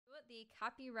the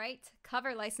Copyright,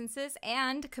 Cover Licenses,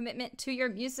 and Commitment to Your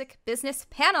Music Business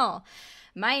panel.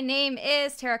 My name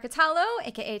is Tara Catallo,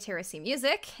 aka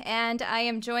TeraCMusic, and I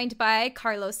am joined by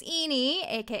Carlos Eni,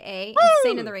 aka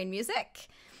Insane in the Rain Music.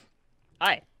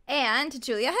 Hi. And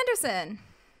Julia Henderson.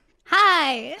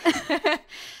 Hi.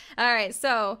 All right,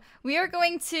 so we are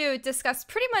going to discuss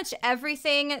pretty much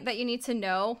everything that you need to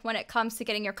know when it comes to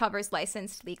getting your covers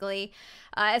licensed legally.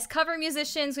 As cover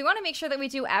musicians, we want to make sure that we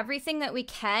do everything that we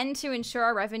can to ensure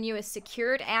our revenue is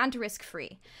secured and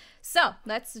risk-free. So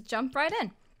let's jump right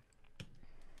in.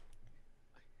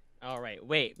 All right,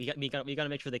 wait. We got to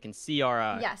make sure they can see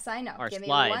our yes, I know. Give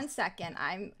slides. me 1 second.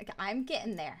 I'm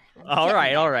getting there. All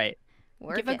right.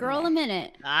 Give a girl a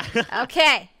minute.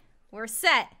 Okay, we're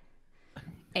set.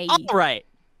 Hey. All right.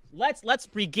 Let's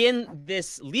begin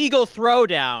this legal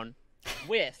throwdown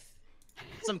with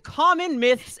some common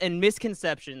myths and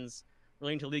misconceptions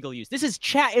relating to legal use. This is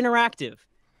chat interactive.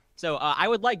 So I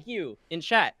would like you in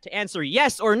chat to answer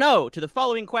yes or no to the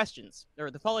following questions, or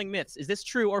the following myths. Is this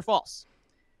true or false?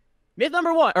 Myth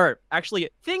number one, or actually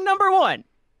thing number one,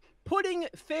 putting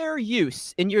fair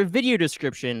use in your video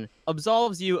description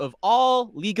absolves you of all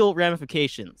legal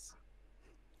ramifications.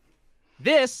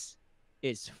 This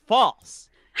is false.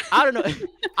 I don't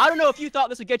know if you thought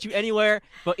this would get you anywhere,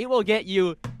 but it will get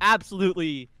you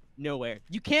absolutely nowhere.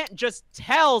 You can't just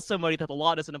tell somebody that the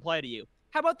law doesn't apply to you.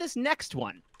 How about this next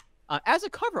one? As a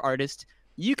cover artist,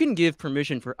 you can give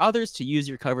permission for others to use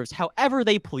your covers however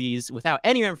they please without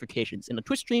any ramifications in a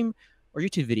Twitch stream or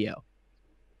YouTube video.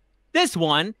 This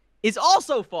one is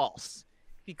also false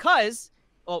because,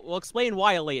 well, we'll explain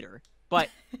why later, but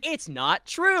it's not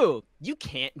true. You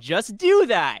can't just do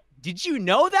that. Did you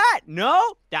know that?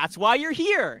 No? That's why you're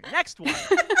here. Next one.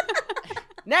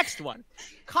 Next one.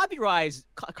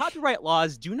 Copyright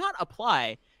laws do not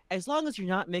apply as long as you're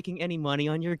not making any money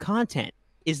on your content.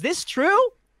 Is this true?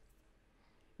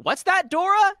 What's that,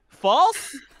 Dora?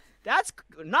 False? That's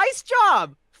nice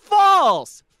job.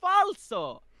 False.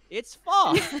 Falso. It's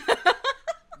false.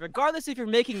 Regardless if you're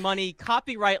making money,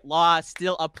 copyright law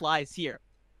still applies here.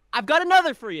 I've got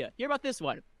another for you. Hear about this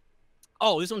one.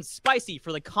 Oh, this one's spicy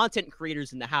for the content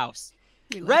creators in the house.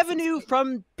 Revenue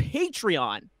from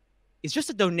Patreon is just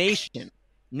a donation,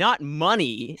 not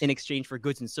money in exchange for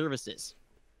goods and services.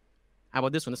 How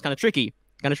about this one? It's kind of tricky.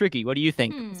 What do you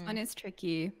think? This one is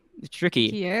tricky. It's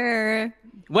tricky. Here.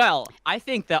 Well, I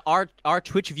think that our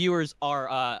Twitch viewers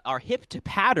are hip to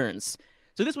patterns.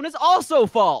 So this one is also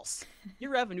false.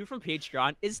 Your revenue from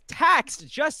Patreon is taxed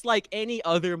just like any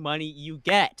other money you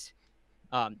get.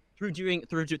 Through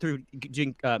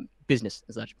doing business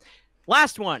and such.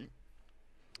 Last one.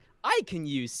 I can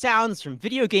use sounds from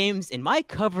video games in my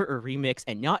cover or remix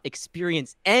and not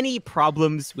experience any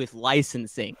problems with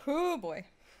licensing. Oh boy.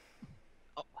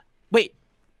 Oh, wait,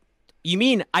 you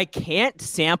mean I can't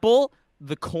sample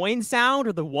the coin sound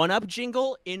or the 1-up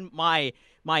jingle in my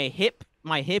hip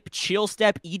chill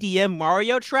step EDM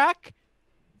Mario track?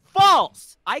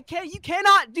 False. You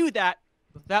cannot do that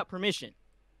without permission.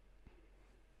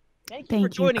 Thank you for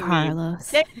joining Carlos.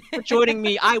 me. Thank you for joining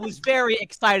me. I was very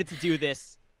excited to do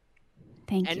this.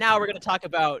 Thank you. And now we're going to talk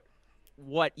about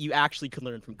what you actually can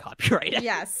learn from copyright.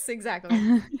 Yes,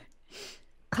 exactly.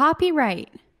 Copyright.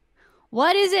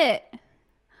 What is it?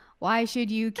 Why should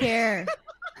you care?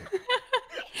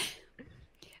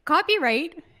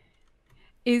 Copyright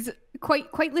is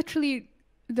quite literally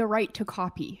the right to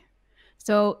copy.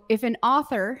 So if an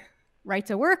author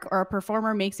writes a work or a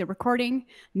performer makes a recording,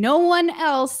 no one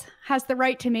else has the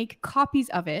right to make copies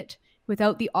of it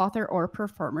without the author or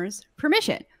performer's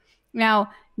permission. Now,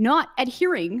 not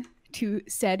adhering to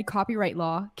said copyright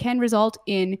law can result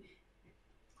in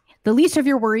the least of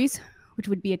your worries, which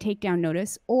would be a takedown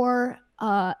notice, or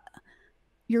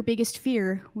your biggest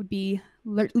fear would be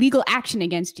legal action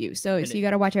against you. So you got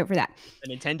to watch out for that.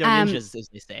 The Nintendo ninjas, as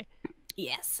they say.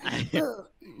 Yes.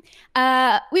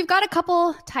 We've got a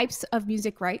couple types of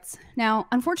music rights. Now,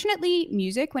 unfortunately,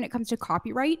 music, when it comes to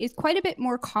copyright, is quite a bit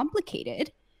more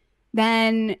complicated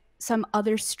than some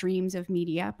other streams of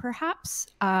media, perhaps.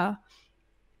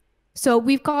 So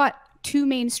we've got two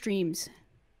main streams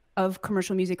of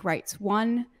commercial music rights.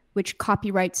 One, which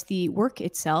copyrights the work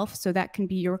itself. So that can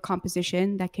be your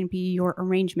composition, that can be your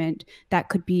arrangement, that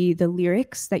could be the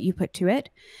lyrics that you put to it.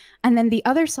 And then the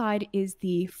other side is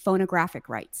the phonographic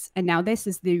rights. And now this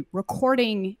is the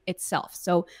recording itself.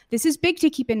 So this is big to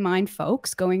keep in mind,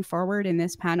 folks, going forward in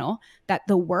this panel, that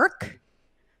the work,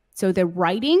 so the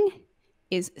writing,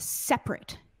 is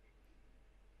separate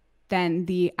than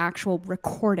the actual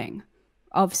recording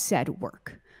of said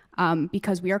work.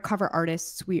 Because we are cover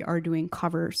artists, we are doing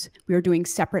covers, we are doing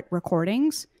separate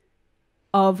recordings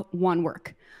of one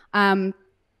work.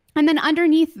 And then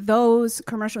underneath those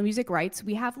commercial music rights,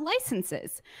 we have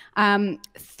licenses.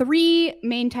 Three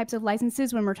main types of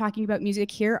licenses when we're talking about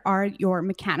music here are your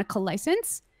mechanical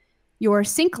license, your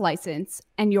sync license,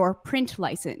 and your print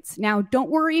license. Now, don't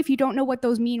worry if you don't know what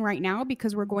those mean right now,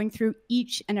 because we're going through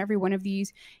each and every one of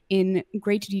these in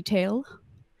great detail,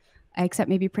 except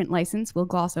maybe print license. We'll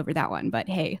gloss over that one, but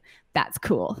hey, that's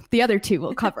cool. The other two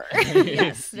we'll cover.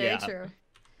 Yes, very true.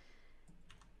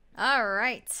 All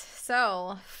right,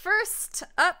 so first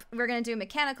up, we're going to do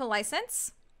mechanical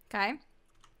license, okay?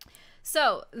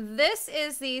 So this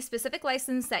is the specific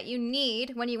license that you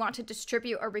need when you want to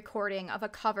distribute a recording of a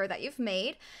cover that you've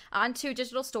made onto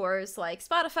digital stores like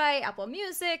Spotify, Apple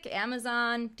Music,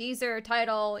 Amazon, Deezer,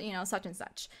 Tidal, you know, such and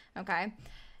such, okay?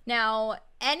 Now,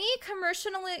 any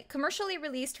commercially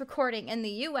released recording in the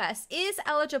US is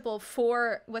eligible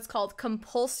for what's called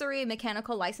compulsory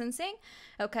mechanical licensing,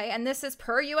 okay? And this is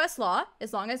per US law.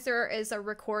 As long as there is a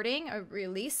recording, a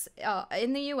release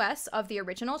in the US of the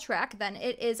original track, then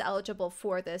it is eligible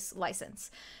for this license,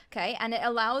 okay? And it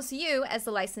allows you as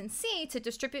the licensee to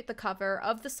distribute the cover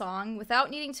of the song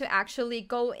without needing to actually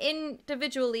go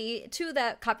individually to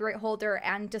the copyright holder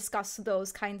and discuss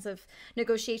those kinds of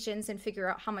negotiations and figure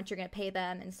out how much you're going to pay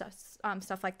them and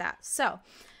stuff like that. So,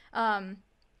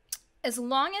 as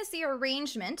long as the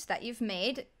arrangement that you've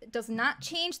made does not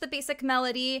change the basic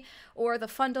melody or the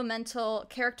fundamental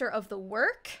character of the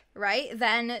work, right,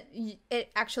 then it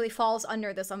actually falls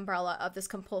under this umbrella of this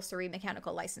compulsory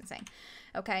mechanical licensing,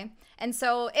 okay? And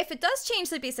so if it does change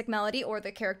the basic melody or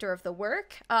the character of the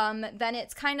work, then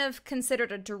it's kind of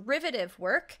considered a derivative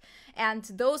work, and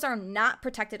those are not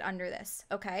protected under this,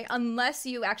 okay? Unless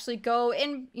you actually go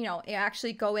in,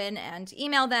 and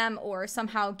email them or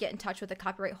somehow get in touch with the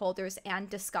copyright holders and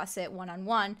discuss it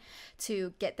one-on-one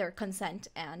to get their consent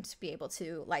and be able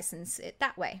to license it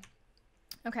that way.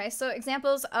 Okay, so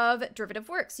examples of derivative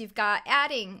works. You've got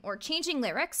adding or changing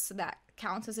lyrics. That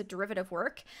counts as a derivative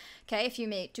work. Okay, if you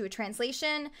may do a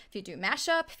translation, if you do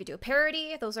mashup, if you do a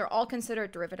parody, those are all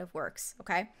considered derivative works,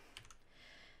 okay?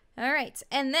 All right,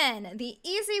 and then the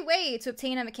easy way to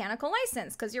obtain a mechanical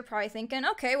license, because you're probably thinking,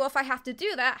 okay, well, if I have to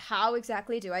do that, how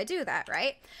exactly do I do that,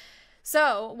 right?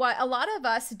 So what a lot of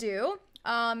us do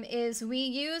is we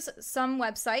use some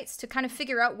websites to kind of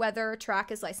figure out whether a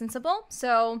track is licensable.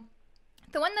 So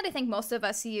the one that I think most of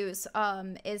us use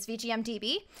is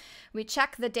VGMDB. We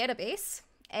check the database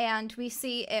and we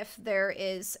see if there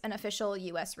is an official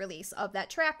US release of that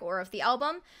track or of the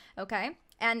album, okay?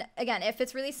 And again, if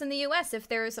it's released in the US, if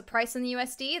there's a price in the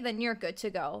USD, then you're good to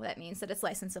go. That means that it's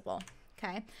licensable,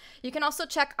 okay? You can also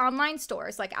check online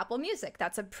stores like Apple Music.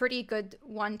 That's a pretty good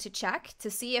one to check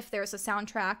to see if there's a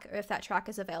soundtrack or if that track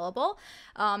is available.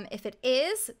 If it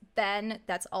is, then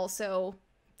that's also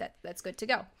that's good to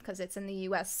go because it's in the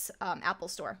US Apple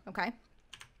Store, okay?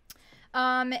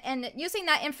 And using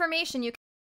that information, you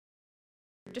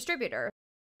can distributor.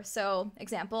 So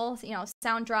example,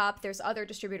 SoundDrop, there's other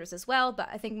distributors as well, but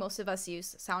I think most of us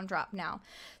use SoundDrop now.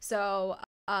 So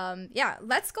yeah,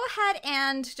 let's go ahead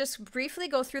and just briefly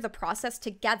go through the process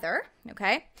together,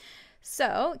 okay?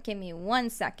 So give me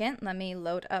 1 second. Let me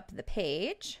load up the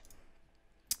page.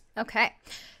 Okay,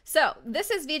 so this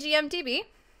is VGMDB.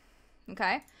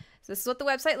 Okay, so this is what the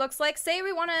website looks like. Say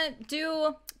we want to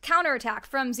do Counterattack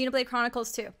from Xenoblade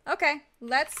Chronicles 2. Okay,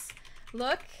 let's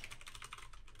look.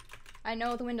 I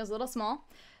know the window's a little small,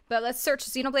 but let's search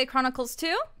Xenoblade Chronicles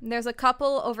 2. There's a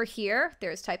couple over here.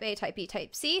 There's Type A, Type B,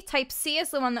 Type C. Type C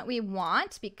is the one that we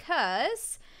want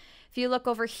because if you look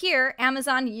over here,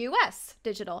 Amazon US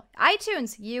digital,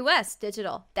 iTunes US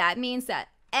digital. That means that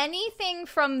anything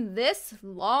from this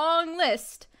long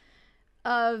list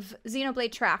of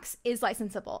Xenoblade tracks is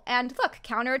licensable. And look,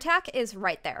 Counterattack is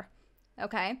right there.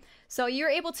 Okay, so you're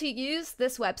able to use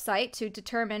this website to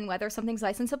determine whether something's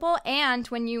licensable, and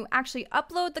when you actually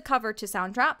upload the cover to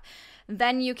SoundDrop,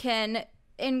 then you can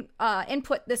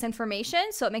input this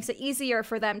information, so it makes it easier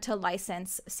for them to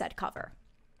license said cover.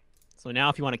 So now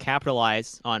if you want to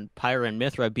capitalize on Pyra and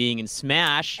Mithra being in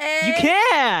Smash, you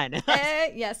can!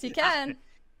 Yes, you can.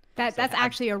 That's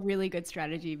actually a really good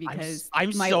strategy because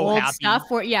I'm my so old happy.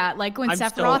 stuff where like when I'm so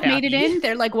Sephiroth made it in,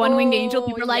 they're like one-winged angel.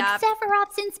 People are like, yep.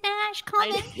 Sephiroth's in Smash,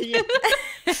 comment.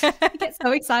 I get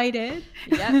so excited.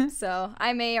 Yep. So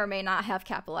I may or may not have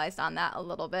capitalized on that a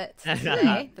little bit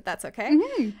today, but that's okay.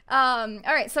 Mm-hmm.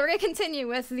 All right, so we're gonna continue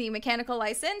with the mechanical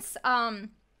license.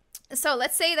 So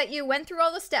let's say that you went through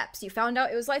all the steps, you found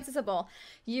out it was licensable,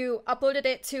 you uploaded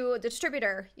it to the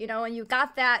distributor, you know, and you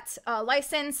got that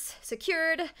license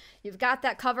secured, you've got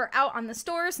that cover out on the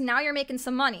stores, now you're making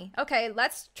some money. Okay,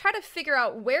 let's try to figure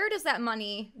out where does that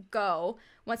money go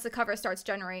once the cover starts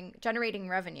generating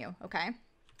revenue, okay?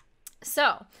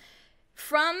 So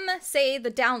from, say,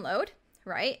 the download,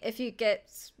 right? If you get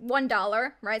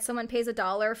 $1, right? Someone pays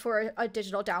 $1 for a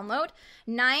digital download,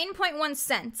 9.1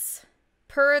 cents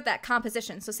per that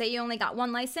composition. So say you only got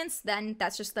one license, then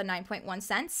that's just the 9.1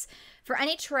 cents for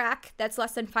any track that's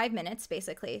less than 5 minutes,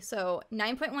 basically. So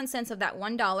 9.1 cents of that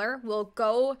 $1 will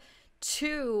go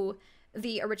to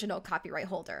the original copyright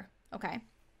holder, okay?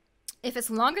 If it's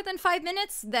longer than 5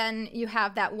 minutes, then you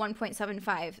have that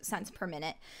 1.75 cents per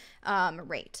minute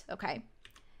rate, okay?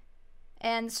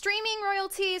 And streaming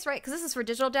royalties, right? Because this is for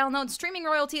digital downloads. Streaming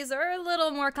royalties are a little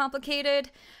more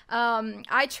complicated.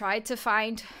 I tried to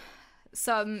find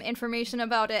some information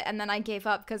about it, and then I gave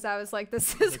up because I was like,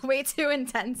 this is way too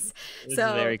intense. It's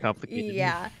very complicated.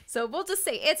 Yeah. So we'll just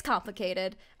say it's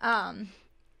complicated. And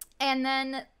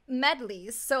then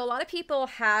medleys. So a lot of people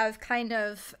have kind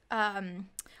of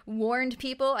warned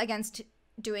people against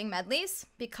doing medleys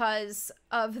because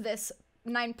of this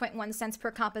 9.1 cents per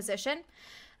composition.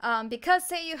 Because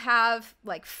say you have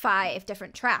like 5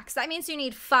 different tracks, that means you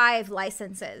need 5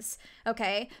 licenses,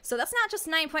 okay? So that's not just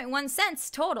 9.1 cents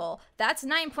total, that's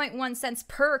 9.1 cents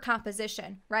per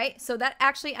composition, right? So that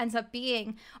actually ends up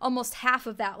being almost half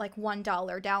of that like $1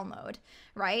 download,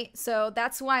 right? So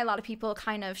that's why a lot of people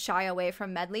kind of shy away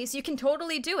from medleys. You can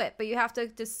totally do it, but you have to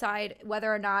decide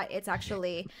whether or not it's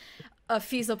actually a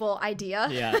feasible idea.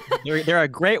 Yeah, they're a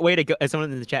great way to go. As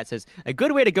someone in the chat says, a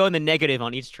good way to go in the negative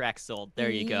on each track sold. There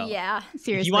you go. Yeah,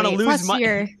 Seriously. If you want to lose money,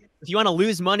 your, if you want to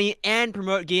lose money and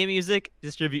promote game music,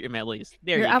 distribute your medleys.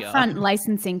 There your you go. upfront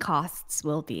licensing costs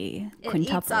will be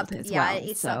quintupled as well. It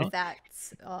eats so. up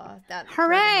that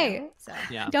Hooray! revenue, so.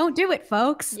 Yeah. Don't do it,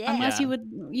 folks. Yeah. Unless Yeah.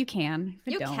 you can.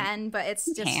 But You don't. can, but it's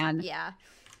You just can. yeah.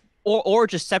 Or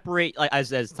just separate, like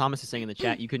as Thomas is saying in the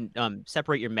chat, you can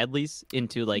separate your medleys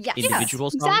into like Yes.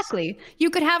 individual songs. Exactly. You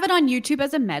could have it on YouTube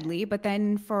as a medley, but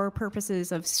then for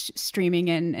purposes of streaming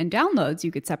and downloads,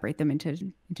 you could separate them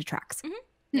into tracks.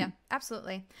 Yeah,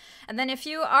 absolutely. And then if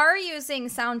you are using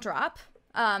SoundDrop,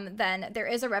 then there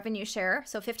is a revenue share.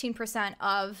 So 15%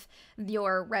 of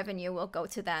your revenue will go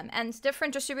to them. And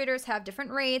different distributors have different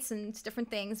rates and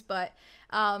different things, but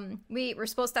we were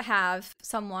supposed to have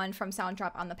someone from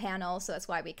SoundDrop on the panel. So that's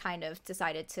why we kind of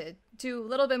decided to do a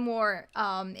little bit more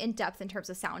in depth in terms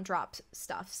of SoundDrop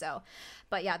stuff. So,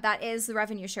 but yeah, that is the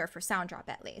revenue share for SoundDrop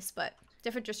at least, but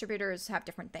different distributors have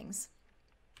different things.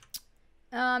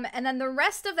 And then the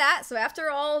rest of that, so after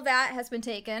all that has been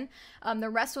taken, the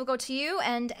rest will go to you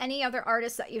and any other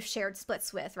artists that you've shared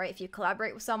splits with, right? If you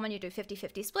collaborate with someone, you do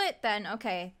 50-50 split, then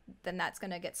okay, then that's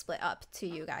going to get split up to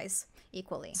you guys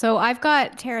equally. So I've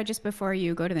got, Tara, just before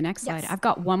you go to the next slide, Yes. I've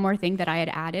got one more thing that I had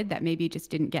added that maybe just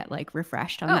didn't get like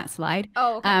refreshed on that slide.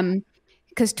 Oh, okay.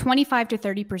 Because 25 to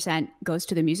 30% goes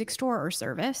to the music store or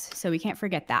service. So we can't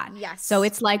forget that. Yes. So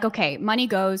it's like, okay, money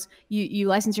goes, you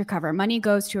license your cover, money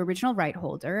goes to original right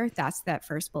holder. That's that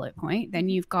first bullet point. Then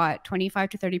you've got 25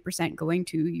 to 30% going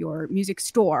to your music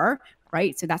store,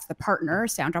 right? So that's the partner.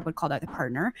 SoundDrop would call that the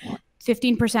partner.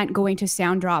 15% going to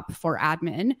SoundDrop for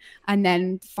admin. And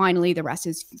then finally the rest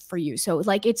is for you. So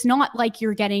like, it's not like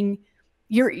you're getting,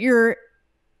 you're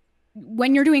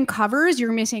when you're doing covers,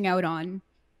 you're missing out on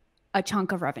a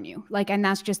chunk of revenue, like, and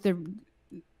that's just the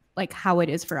like how it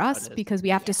is for us because we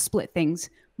have to split things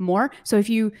more. So if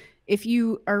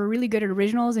you are really good at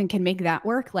originals and can make that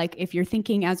work, like if you're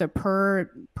thinking as a per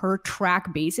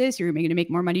track basis, you're going to make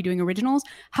more money doing originals.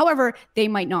 However, they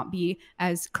might not be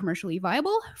as commercially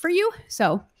viable for you.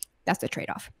 So that's the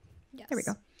trade-off. Yes. There we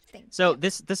go. So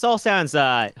this all sounds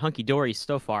hunky dory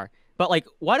so far, but like,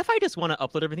 what if I just want to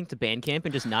upload everything to Bandcamp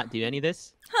and just not do any of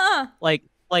this? Huh.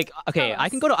 Like, okay, I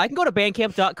can go to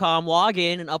bandcamp.com, log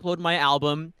in, and upload my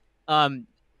album.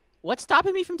 What's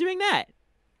stopping me from doing that?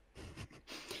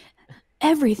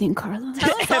 Everything, Carlos.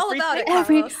 Tell us all about it,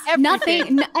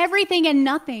 Everything, Carlos. everything and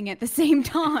nothing at the same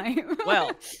time.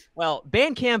 Well,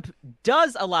 Bandcamp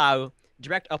does allow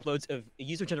direct uploads of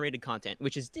user-generated content,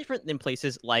 which is different than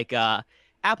places like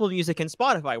Apple Music and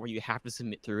Spotify, where you have to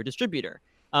submit through a distributor.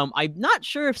 I'm not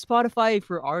sure if Spotify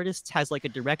for artists has like a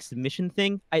direct submission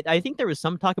thing. I think there was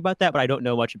some talk about that, but I don't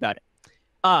know much about it.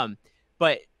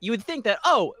 But you would think that,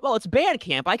 oh, well, it's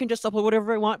Bandcamp. I can just upload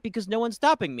whatever I want because no one's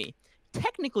stopping me.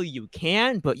 Technically, you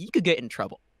can, but you could get in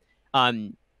trouble.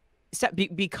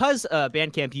 Because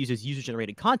Bandcamp uses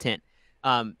user-generated content,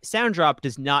 SoundDrop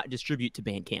does not distribute to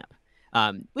Bandcamp.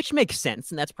 which makes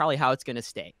sense, and that's probably how it's going to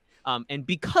stay. And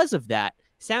because of that,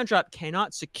 Sounddrop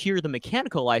cannot secure the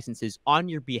mechanical licenses on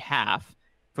your behalf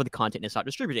for the content it's not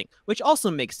distributing, which also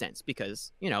makes sense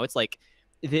because, you know, it's like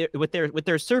what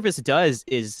their service does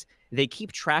is they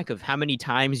keep track of how many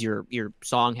times your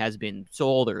song has been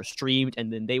sold or streamed,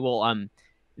 and then they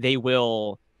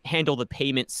will handle the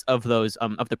payments of those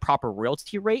of the proper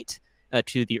royalty rate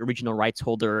to the original rights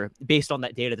holder based on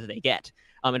that data that they get.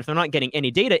 And if they're not getting any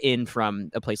data in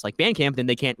from a place like Bandcamp, then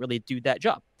they can't really do that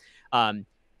job.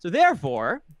 So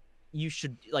therefore, you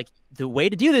should, like, the way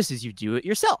to do this is you do it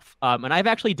yourself. And I've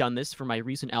actually done this for my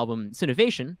recent album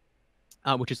Synovation,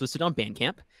 which is listed on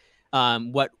Bandcamp.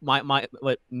 What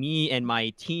me and my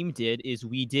team did is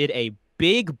we did a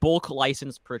big bulk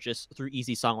license purchase through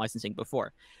Easy Song Licensing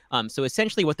before. So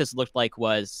essentially what this looked like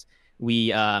was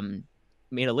we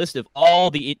made a list of all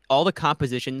the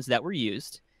compositions that were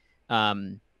used,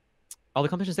 and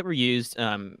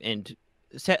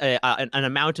set an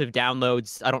amount of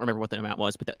downloads. I don't remember what the amount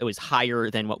was, but it was higher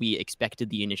than what we expected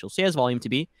the initial sales volume to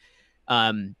be.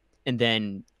 And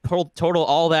then total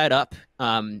all that up,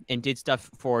 and did stuff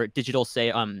for digital,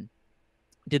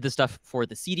 did the stuff for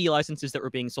the CD licenses that were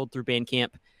being sold through Bandcamp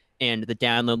and the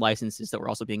download licenses that were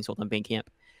also being sold on Bandcamp,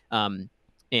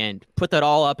 and put that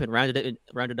all up and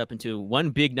rounded up into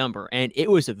one big number. And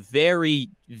it was a very,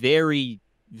 very,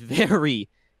 very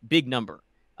big number.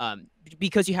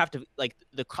 Because you have to, like,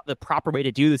 the proper way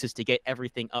to do this is to get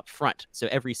everything up front, so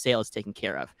every sale is taken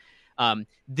care of.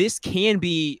 This can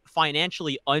be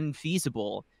financially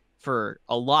unfeasible for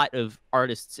a lot of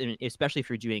artists, and especially if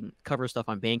you're doing cover stuff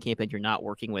on Bandcamp and you're not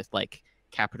working with like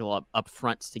capital up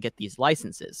front to get these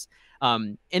licenses.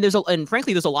 And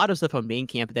frankly, there's a lot of stuff on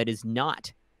Bandcamp that is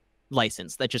not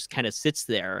licensed, that just kind of sits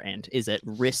there and is at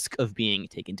risk of being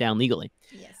taken down legally.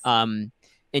 Yes.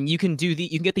 And you can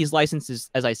get these licenses,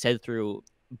 as I said, through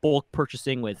bulk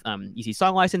purchasing with Easy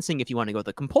Song Licensing if you want to go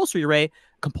the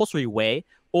compulsory way,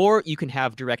 or you can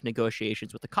have direct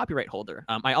negotiations with the copyright holder.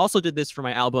 I also did this for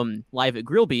my album Live at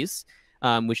Grillby's,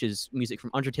 which is music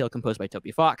from Undertale composed by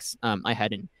Toby Fox. I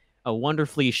had a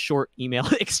wonderfully short email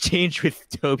exchange with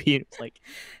Toby. And it's like,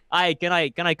 can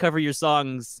I cover your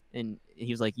songs? And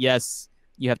he was like, yes,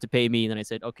 you have to pay me. And then I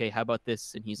said, okay, how about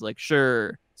this? And he's like,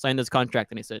 sure, sign this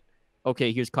contract. And I said,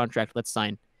 okay, here's contract, let's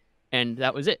sign. And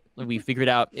that was it. We figured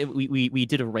out, we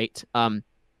did a rate.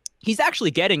 He's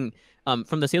actually getting,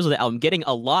 from the sales of the album, getting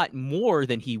a lot more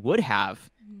than he would have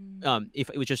if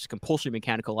it was just a compulsory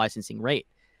mechanical licensing rate.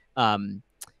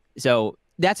 So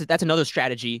that's another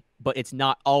strategy, but it's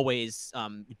not always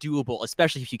doable,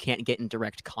 especially if you can't get in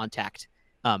direct contact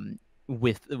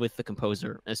with the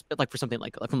composer, like for something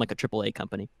like from like a AAA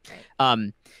company.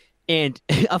 Right. And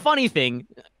a funny thing,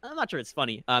 I'm not sure it's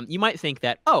funny. You might think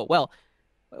that, oh, well,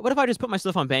 what if I just put my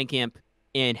stuff on Bandcamp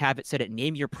and have it set at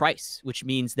name your price, which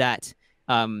means that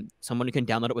someone can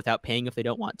download it without paying if they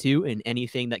don't want to, and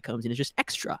anything that comes in is just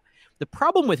extra. The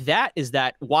problem with that is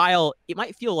that while it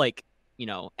might feel like, you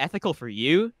know, ethical for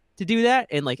you to do that,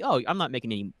 and like, oh, I'm not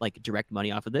making any like direct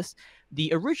money off of this,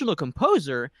 the original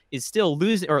composer is still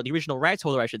losing, or the original rights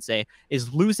holder, I should say,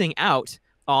 is losing out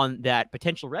on that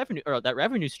potential revenue, or that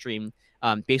revenue stream,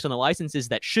 based on the licenses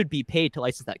that should be paid to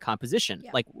license that composition.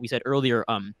 Yeah. Like we said earlier,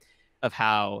 of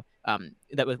how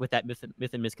that with that myth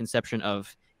and misconception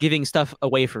of giving stuff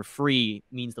away for free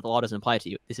means that the law doesn't apply to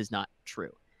you. This is not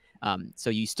true.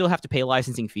 So you still have to pay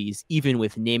licensing fees even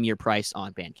with name your price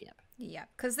on Bandcamp. Yeah,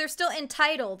 because they're still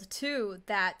entitled to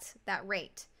that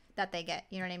rate that they get.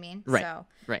 You know what I mean? Right. So,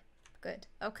 right. Good.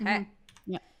 Okay.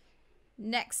 Mm-hmm. Yeah.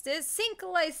 Next is sync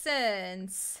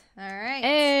license. All right.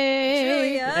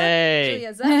 Hey.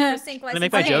 Julia's up for sync license. Can I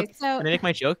make my joke? Can I make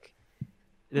my joke?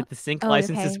 That the sync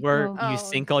license is where you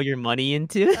sink all your money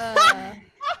into?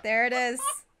 There it is.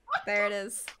 There it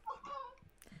is.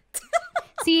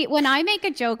 See, when I make a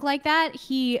joke like that,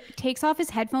 he takes off his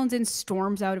headphones and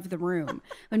storms out of the room.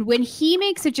 And when he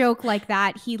makes a joke like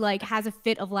that, he like has a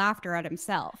fit of laughter at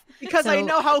himself. Because I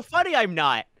know how funny I'm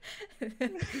not.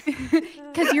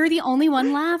 Because you're the only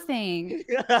one laughing.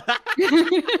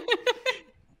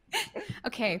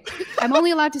 Okay. I'm only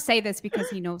allowed to say this because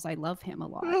he knows I love him a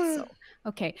lot. So,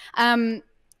 okay.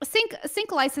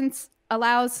 Sync license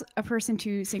allows a person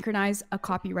to synchronize a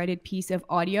copyrighted piece of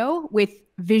audio with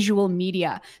visual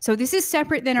media. So this is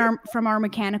separate than from our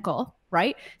mechanical,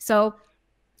 right? So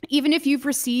even if you've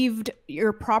received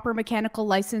your proper mechanical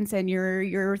license and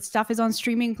your stuff is on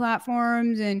streaming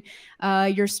platforms and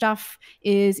your stuff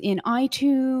is in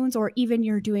iTunes, or even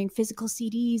you're doing physical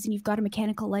CDs and you've got a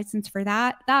mechanical license for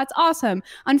that, that's awesome.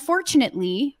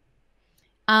 Unfortunately,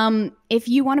 if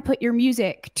you want to put your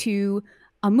music to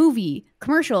a movie,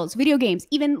 commercials, video games,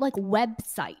 even like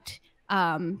website,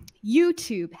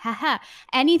 YouTube, haha,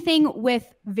 anything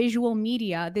with visual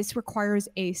media, this requires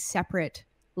a separate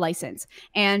license.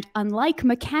 And unlike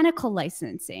mechanical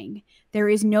licensing, there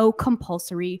is no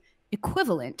compulsory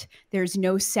equivalent. There's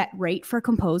no set rate for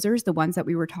composers, the ones that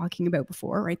we were talking about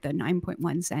before, right? The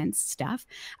 9.1 cents stuff.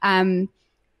 And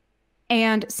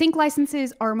sync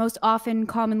licenses are most often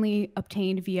commonly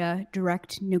obtained via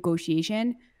direct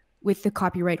negotiation with the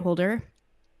copyright holder.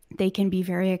 They can be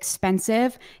very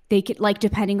expensive. They could, like,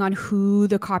 depending on who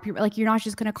the copyright, like, you're not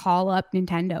just going to call up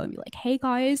Nintendo and be like, hey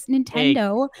guys,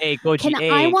 Nintendo, hey Koji,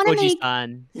 I want to make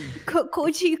Koji-san.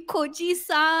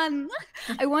 Koji-san,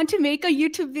 I want to make a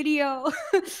YouTube video.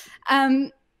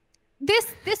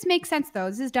 This makes sense though.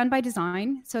 This is done by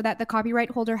design so that the copyright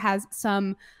holder has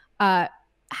some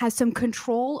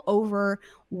control over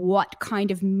what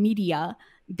kind of media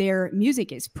their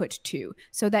music is put to,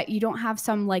 so that you don't have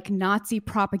some like Nazi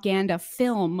propaganda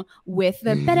film with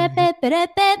the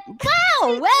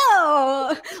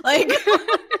wow, like.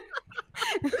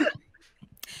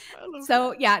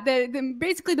 So yeah,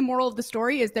 basically the moral of the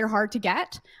story is they're hard to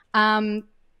get, and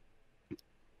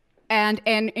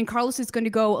Carlos is going to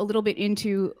go a little bit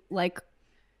into like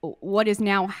what is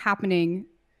now happening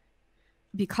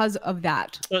because of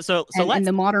that. So in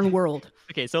the modern world.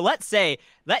 Okay, so let's say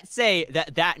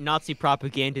that Nazi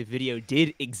propaganda video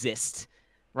did exist,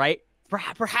 right?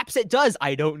 Perhaps it does.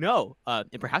 I don't know.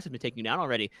 And perhaps it's been taken down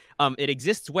already. It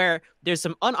exists where there's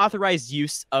some unauthorized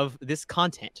use of this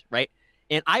content, right?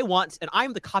 And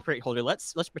I'm the copyright holder.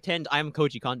 Let's pretend I'm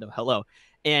Koji Kondo. Hello,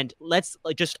 and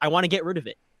I want to get rid of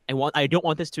it. I don't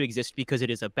want this to exist because it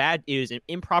is an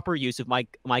improper use of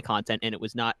my content, and it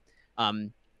was not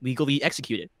legally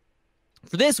executed.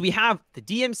 For this, we have the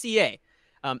DMCA.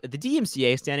 The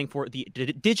DMCA, standing for the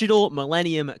Digital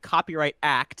Millennium Copyright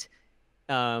Act,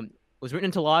 was written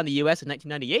into law in the U.S. in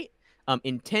 1998,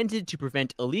 intended to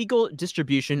prevent illegal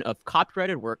distribution of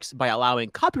copyrighted works by allowing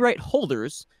copyright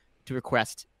holders to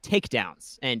request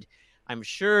takedowns. And I'm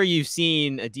sure you've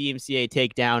seen a DMCA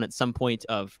takedown at some point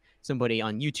of somebody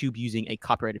on YouTube using a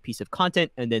copyrighted piece of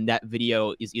content, and then that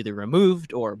video is either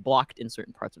removed or blocked in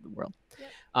certain parts of the world.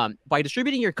 Yep. By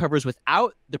distributing your covers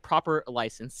without the proper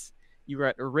license, you are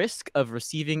at risk of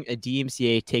receiving a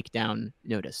DMCA takedown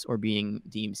notice or being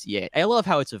DMCA'd. I love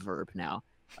how it's a verb now.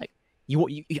 Like you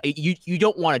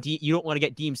don't want to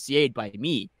get DMCA'd by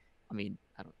me. I mean,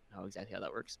 I don't know exactly how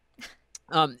that works.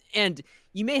 And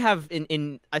you may have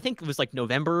in I think it was like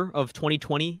November of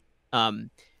 2020.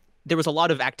 There was a lot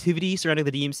of activity surrounding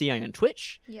the DMCA on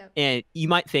Twitch. Yep. And you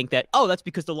might think that, oh, that's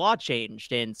because the law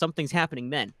changed and something's happening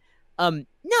then.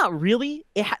 Not really.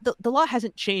 The law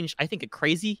hasn't changed, I think, a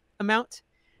crazy amount.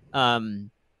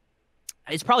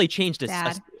 It's probably changed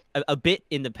a bit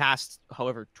in the past,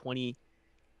 however, 20.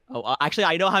 Oh, actually,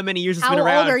 I know how many years it's been around.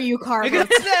 How old are you, Carlos?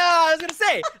 I was going to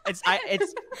say,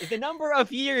 it's the number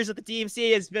of years that the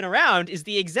DMCA has been around is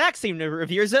the exact same number of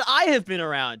years that I have been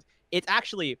around. It's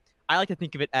actually, I like to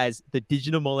think of it as the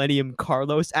Digital Millennium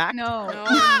Carlos Act. No.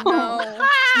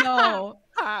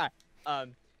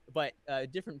 But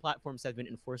different platforms have been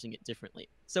enforcing it differently.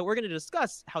 So we're going to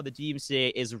discuss how the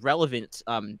DMCA is relevant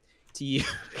to you.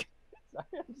 Sorry,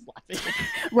 I'm just laughing.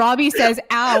 Robbie says,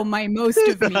 ow, my most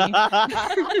of me.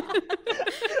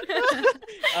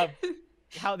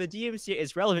 How the DMCA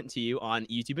is relevant to you on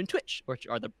YouTube and Twitch, which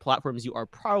are the platforms you are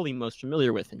probably most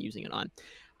familiar with and using it on.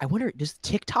 I wonder, does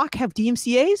TikTok have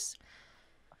DMCAs?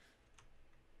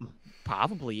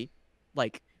 Probably.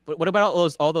 Like, but what about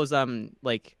all those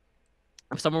like,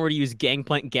 if someone were to use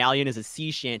Gangplank Galleon as a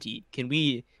sea shanty, can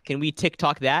we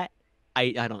TikTok that?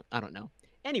 I don't know.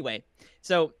 Anyway,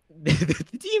 so the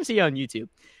DMCA on YouTube.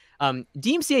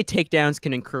 DMCA takedowns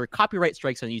can incur copyright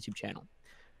strikes on a YouTube channel.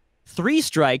 3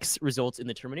 strikes results in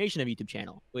the termination of YouTube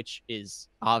channel, which is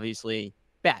obviously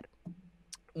bad.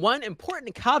 One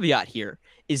important caveat here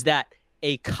is that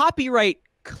a copyright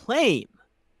claim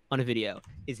on a video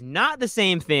is not the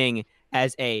same thing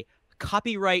as a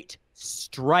copyright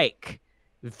strike.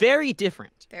 Very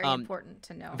different. Very important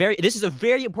to know. This is a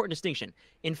very important distinction.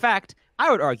 In fact, I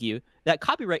would argue that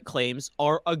copyright claims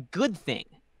are a good thing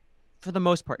for the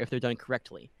most part if they're done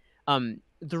correctly.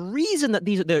 The reason that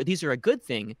these are a good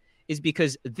thing is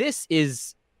because this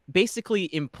is basically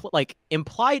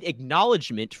implied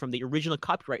acknowledgement from the original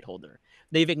copyright holder.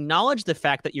 They've acknowledged the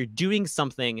fact that you're doing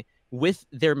something with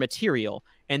their material,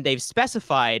 and they've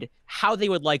specified how they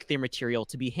would like their material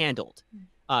to be handled.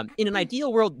 In an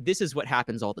ideal world, this is what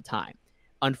happens all the time.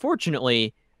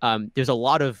 Unfortunately, there's a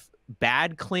lot of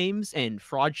bad claims and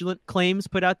fraudulent claims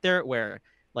put out there where,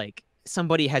 like,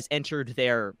 somebody has entered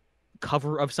their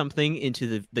cover of something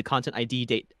into the content ID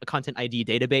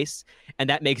database, and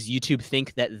that makes YouTube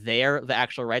think that they're the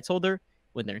actual rights holder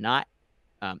when they're not.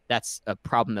 That's a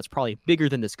problem that's probably bigger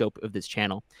than the scope of this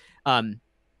channel.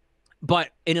 But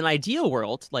in an ideal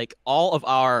world, like all of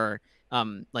our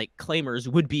like claimers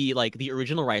would be like the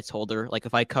original rights holder. Like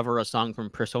if I cover a song from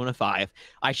Persona 5,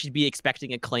 I should be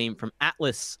expecting a claim from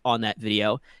Atlas on that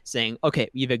video saying, okay,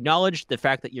 you've acknowledged the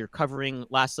fact that you're covering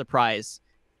Last Surprise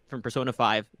from Persona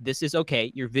 5. This is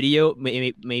okay. Your video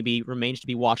maybe remains to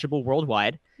be watchable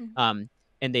worldwide. And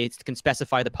they can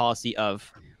specify the policy of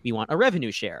we want a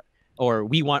revenue share, or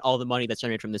we want all the money that's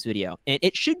generated from this video. And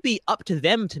it should be up to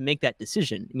them to make that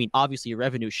decision. I mean, obviously a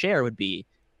revenue share would be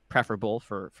preferable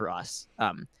for us,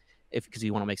 because we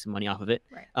want to make some money off of it.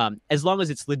 Right. As long as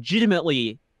it's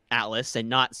legitimately Atlas and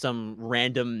not some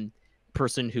random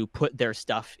person who put their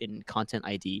stuff in content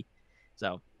ID.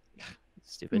 So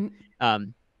stupid.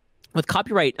 With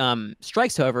copyright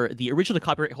strikes, however, the original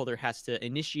copyright holder has to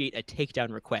initiate a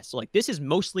takedown request. So like this is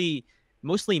mostly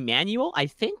manual, I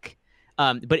think.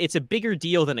 But it's a bigger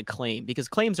deal than a claim, because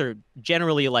claims are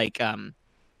generally like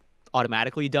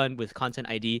automatically done with content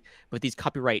ID, but these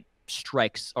copyright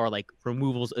strikes are like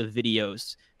removals of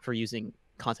videos for using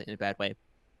content in a bad way.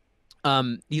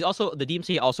 The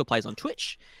DMCA also applies on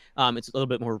Twitch. It's a little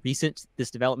bit more recent,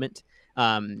 this development.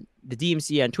 The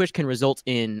DMCA on Twitch can result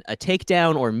in a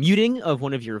takedown or muting of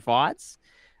one of your VODs.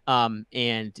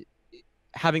 And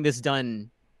having this done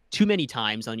too many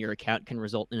times on your account can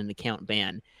result in an account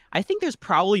ban. I think there's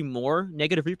probably more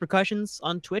negative repercussions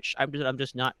on Twitch. I'm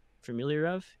just not familiar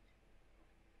of.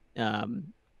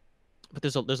 But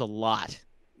there's a lot.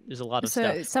 There's a lot of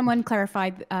stuff. So someone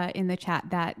clarified in the chat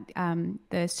that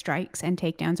the strikes and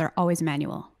takedowns are always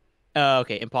manual.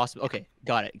 Okay, impossible. Okay,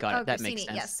 got it. Oh, that makes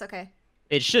sense. Yes, okay.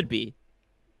 It should be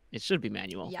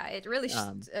manual. Yeah, it really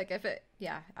should. Like if it,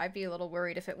 yeah, I'd be a little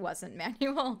worried if it wasn't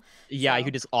manual. Yeah, so. you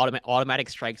could just automatic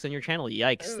strikes on your channel.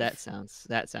 Yikes, Oof. that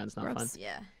sounds not fun.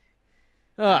 Yeah.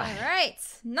 Ugh. All right,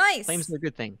 nice. Claims are a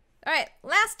good thing. All right,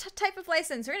 last type of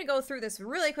license. We're going to go through this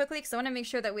really quickly because I want to make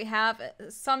sure that we have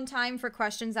some time for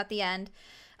questions at the end.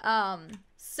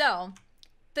 So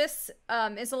this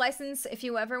is a license if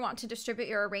you ever want to distribute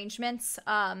your arrangements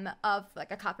of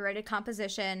like a copyrighted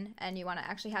composition and you want to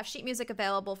actually have sheet music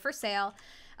available for sale.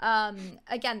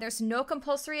 Again, there's no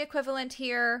compulsory equivalent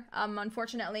here.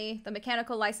 Unfortunately, the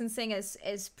mechanical licensing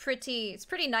is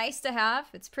pretty nice to have.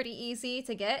 It's pretty easy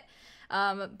to get.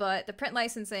 But the print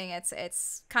licensing,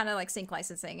 it's kind of like sync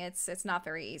licensing. It's not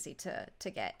very easy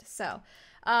to get. So,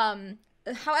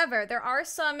 however, there are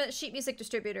some sheet music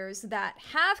distributors that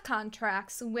have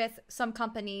contracts with some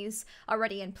companies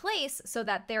already in place so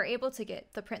that they're able to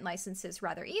get the print licenses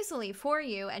rather easily for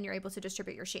you, and you're able to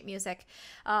distribute your sheet music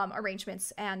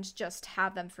arrangements and just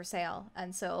have them for sale.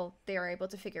 And so they're able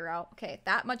to figure out, okay,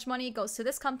 that much money goes to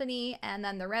this company and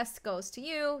then the rest goes to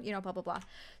you, blah, blah, blah.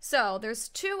 So there's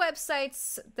two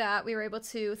websites that we were able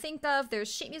to think of.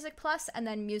 There's Sheet Music Plus and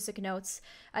then Music Notes.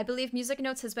 I believe Music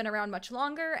Notes has been around much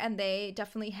longer, and they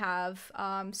definitely have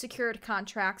secured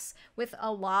contracts with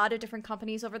a lot of different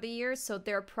companies over the years, so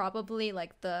they're probably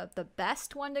like the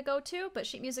best one to go to. But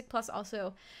Sheet Music Plus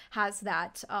also has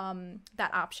that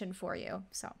that option for you.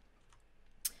 So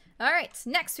all right,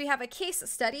 next we have a case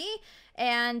study,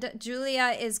 and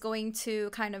Julia is going to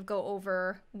kind of go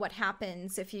over what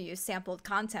happens if you use sampled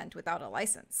content without a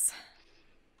license.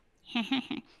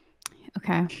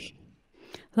 Okay.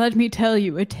 Let me tell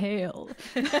you a tale.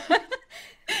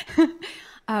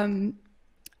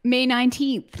 May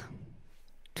 19th,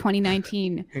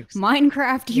 2019,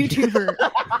 Minecraft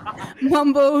YouTuber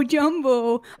Mumbo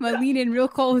Jumbo, I'm gonna lean in real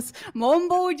close,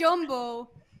 Mumbo Jumbo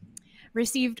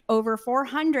received over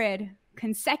 400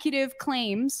 consecutive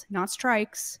claims, not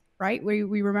strikes, right? We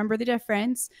remember the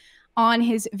difference, on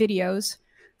his videos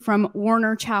from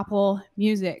Warner Chappell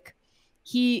Music.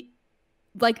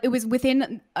 It was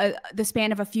within the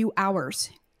span of a few hours,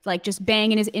 like just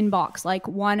bang in his inbox, like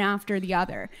one after the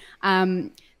other.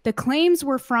 The claims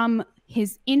were from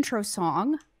his intro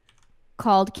song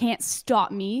called Can't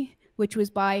Stop Me, which was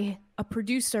by a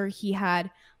producer he had,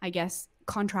 I guess,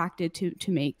 contracted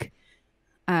to make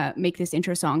this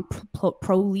intro song.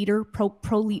 Pro Leader.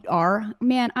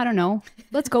 Man, I don't know.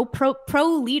 Let's go Pro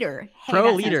Leader. Hey,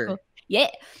 Pro Leader. Cool. Yeah.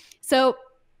 So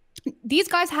these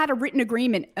guys had a written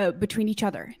agreement between each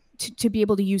other to be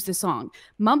able to use the song.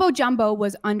 Mumbo Jumbo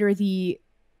was under the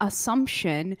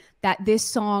assumption that this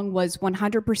song was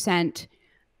 100%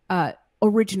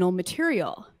 original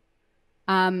material.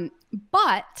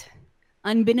 But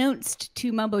unbeknownst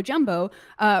to Mumbo Jumbo,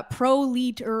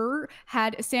 Pro-Liter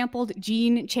had sampled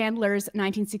Gene Chandler's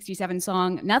 1967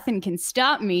 song "Nothing Can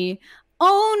Stop Me,"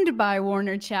 owned by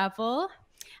Warner Chappell,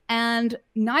 and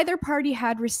neither party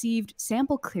had received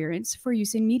sample clearance for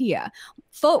use in media.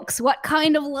 Folks, what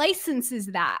kind of license is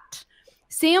that?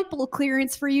 Sample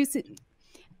clearance for use in...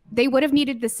 They would have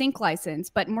needed the sync license,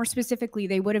 but more specifically,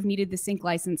 they would have needed the sync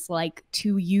license like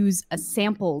to use a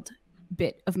sampled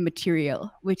bit of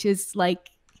material, which is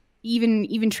like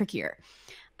even trickier.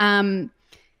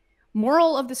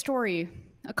 Moral of the story,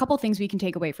 a couple things we can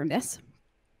take away from this.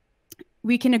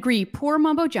 We can agree, poor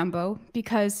Mumbo Jumbo,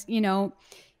 because, you know,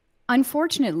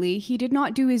 unfortunately, he did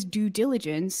not do his due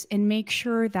diligence and make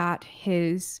sure that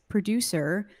his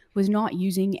producer was not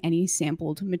using any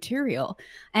sampled material.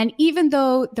 And even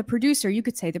though the producer, you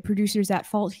could say the producer's at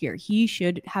fault here, he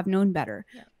should have known better.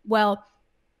 Yeah. Well,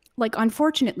 like,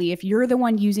 unfortunately, if you're the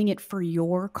one using it for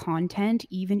your content,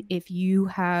 even if you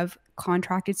have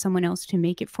contracted someone else to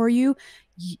make it for you,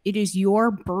 it is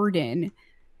your burden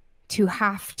to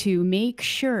have to make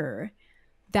sure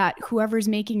that whoever's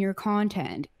making your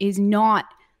content is not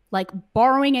like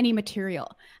borrowing any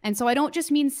material. And so I don't just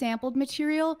mean sampled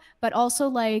material, but also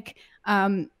like,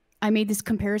 I made this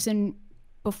comparison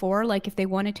before, like if they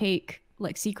want to take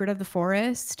like Secret of the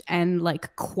Forest and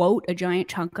like quote a giant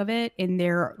chunk of it in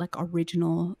their like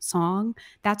original song,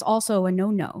 that's also a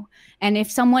no-no. And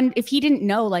if he didn't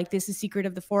know like this is Secret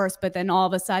of the Forest, but then all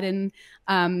of a sudden,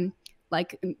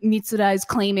 like Mitsuda is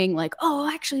claiming like, oh,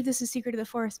 actually this is Secret of the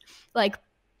Forest, like,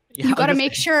 yeah, you got to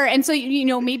make sure. And so, you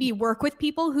know, maybe work with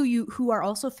people who are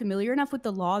also familiar enough with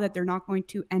the law that they're not going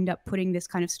to end up putting this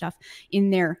kind of stuff in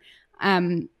there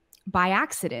by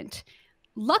accident.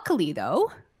 Luckily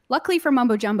for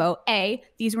Mumbo Jumbo,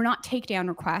 these were not takedown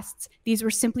requests. These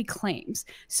were simply claims.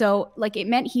 So like it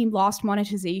meant he lost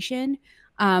monetization,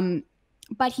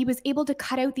 but he was able to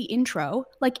cut out the intro.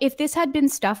 Like if this had been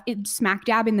stuff smack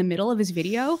dab in the middle of his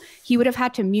video, he would have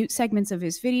had to mute segments of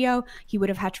his video. He would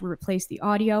have had to replace the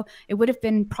audio. It would have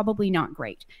been probably not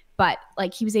great. But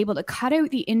like he was able to cut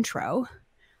out the intro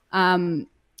and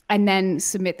then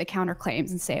submit the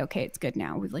counterclaims and say, okay, it's good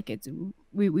now.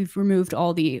 We've removed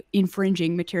all the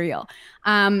infringing material.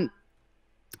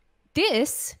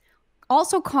 This,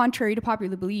 also contrary to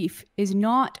popular belief, is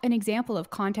not an example of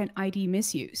content ID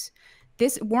misuse.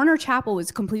 This Warner Chappell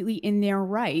was completely in their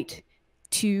right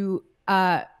to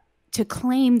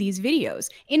claim these videos.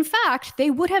 In fact,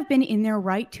 they would have been in their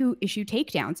right to issue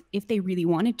takedowns if they really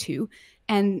wanted to.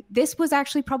 And this was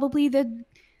actually probably the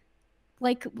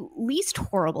like least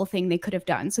horrible thing they could have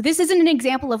done. So this isn't an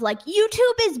example of like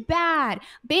YouTube is bad,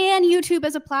 ban YouTube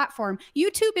as a platform.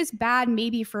 YouTube is bad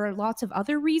maybe for lots of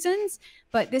other reasons,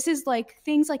 but this is like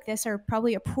things like this are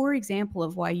probably a poor example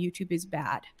of why YouTube is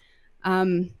bad.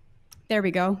 There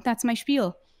we go. That's my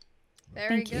spiel.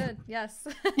 Very good. Yes.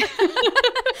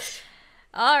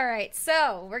 All right.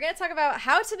 So we're going to talk about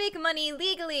how to make money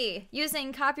legally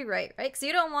using copyright, right? Because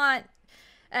you don't want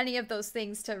any of those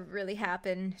things to really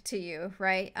happen to you,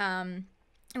 right?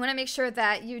 You want to make sure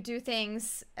that you do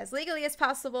things as legally as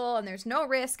possible and there's no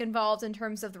risk involved in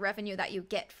terms of the revenue that you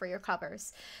get for your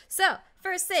covers. So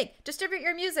first thing, distribute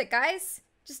your music, guys.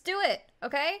 Just do it,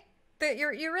 okay?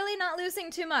 You're really not losing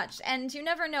too much, and you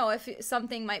never know if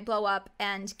something might blow up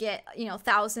and get, you know,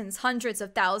 thousands, hundreds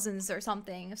of thousands or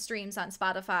something of streams on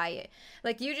Spotify.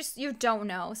 Like you don't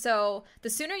know. So the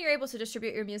sooner you're able to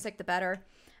distribute your music, the better.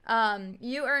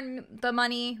 You earn the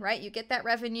money, right? You get that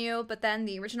revenue, but then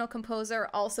the original composer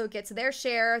also gets their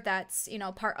share. That's, you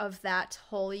know, part of that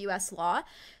whole US law.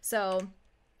 So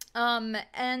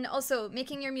and also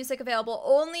making your music available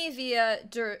only via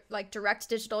direct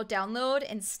digital download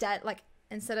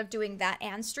instead of doing that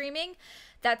and streaming,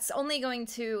 that's only going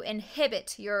to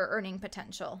inhibit your earning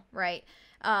potential, right?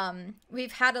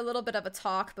 We've had a little bit of a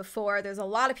talk before. There's a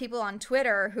lot of people on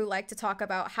Twitter who like to talk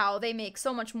about how they make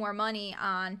so much more money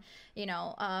on, you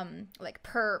know, like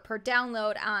per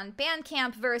download on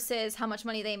Bandcamp versus how much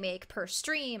money they make per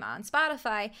stream on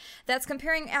Spotify. That's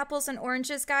comparing apples and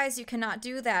oranges, guys. You cannot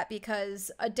do that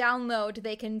because a download,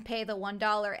 they can pay the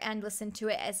 $1 and listen to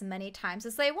it as many times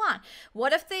as they want.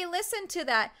 What if they listen to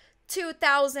that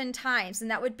 2,000 times, and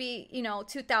that would be, you know,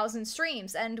 2,000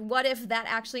 streams? And what if that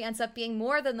actually ends up being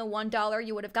more than the $1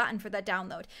 you would have gotten for that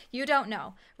download? You don't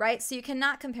know, right? So you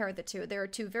cannot compare the two. There are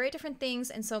two very different things,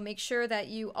 and so make sure that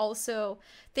you also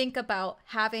think about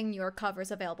having your covers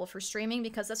available for streaming,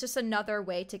 because that's just another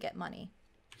way to get money.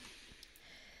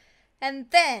 And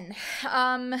then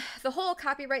the whole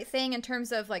copyright thing in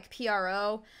terms of like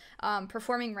PRO,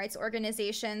 performing rights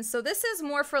organizations. So this is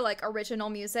more for like original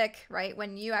music, right?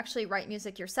 When you actually write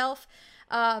music yourself,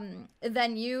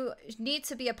 then you need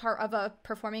to be a part of a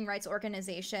performing rights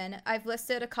organization. I've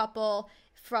listed a couple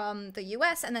from the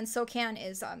US, and then SOCAN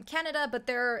is Canada, but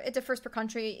it differs per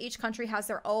country. Each country has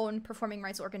their own performing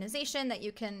rights organization that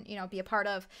you can, be a part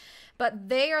of. But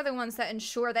they are the ones that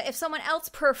ensure that if someone else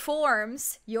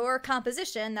performs your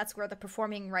composition, that's where the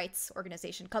performing rights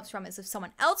organization comes from, is if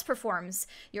someone else performs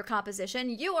your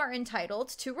composition, you are entitled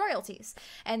to royalties.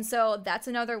 And so that's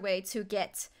another way to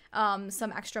get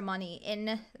some extra money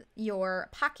in your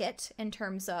pocket in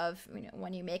terms of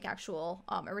when you make actual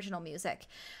original music.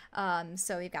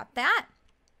 So you got that.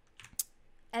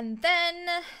 And then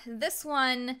this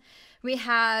one, we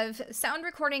have sound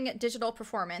recording digital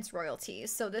performance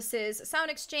royalties. So this is Sound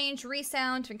Exchange,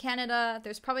 Resound in Canada.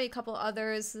 There's probably a couple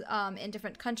others in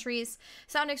different countries.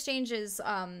 Sound Exchange is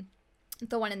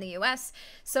the one in the US.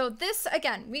 So this,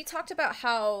 again, we talked about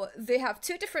how they have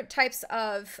two different types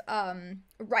of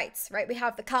rights, right? We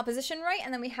have the composition right,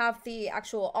 and then we have the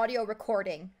actual audio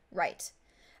recording right.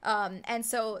 And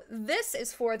so this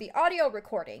is for the audio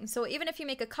recording. So even if you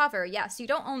make a cover, yes, you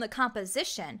don't own the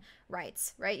composition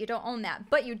rights, right? You don't own that,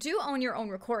 but you do own your own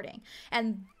recording.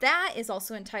 And that is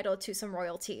also entitled to some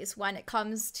royalties when it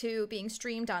comes to being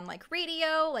streamed on like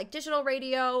radio, like digital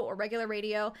radio or regular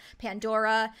radio,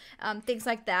 Pandora, things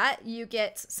like that. You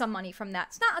get some money from that.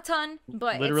 It's not a ton,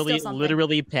 but literally, it's still something.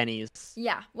 literally pennies.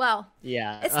 Yeah, well,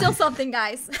 yeah, it's still something,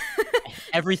 guys.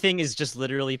 Everything is just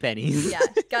literally pennies. Yeah,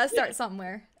 gotta start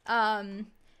somewhere. And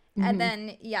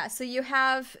then, yeah, so you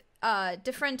have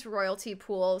different royalty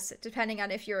pools depending on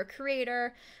if you're a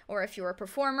creator or if you're a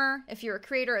performer. If you're a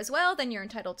creator as well, then you're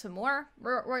entitled to more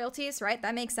royalties, right?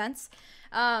 That makes sense.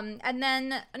 And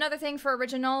then another thing for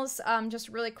originals, just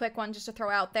a really quick one just to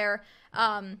throw out there.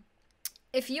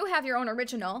 If you have your own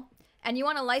original and you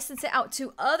want to license it out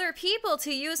to other people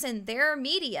to use in their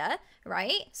media,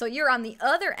 right? So you're on the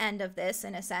other end of this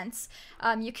in a sense.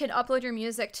 You can upload your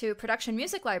music to production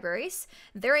music libraries.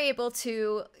 They're able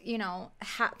to,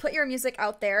 put your music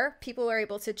out there. People are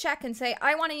able to check and say,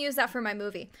 I want to use that for my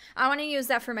movie. I want to use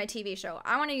that for my TV show.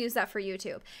 I want to use that for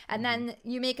YouTube. And then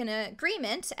you make an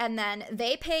agreement, and then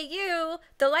they pay you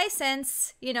the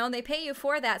license, they pay you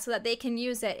for that so that they can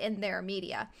use it in their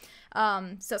media.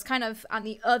 So it's kind of on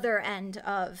the other end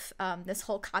of this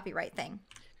whole copyright thing.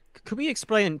 Could we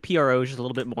explain PROs just a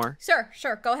little bit more?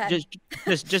 Sure. Go ahead.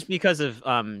 Just because of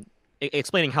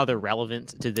explaining how they're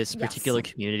relevant to this particular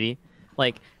community.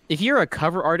 Like, if you're a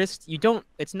cover artist,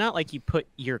 it's not like you put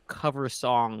your cover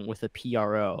song with a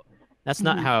PRO. That's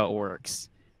not how it works.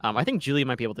 I think Julie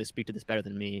might be able to speak to this better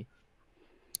than me.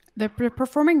 The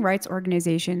performing rights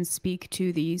organizations speak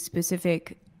to the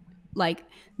specific, like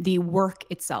the work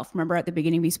itself. Remember at the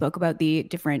beginning we spoke about the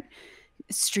different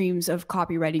streams of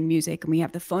copywriting music, and we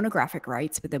have the phonographic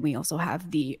rights, but then we also have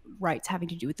the rights having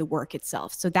to do with the work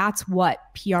itself. So that's what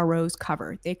PROs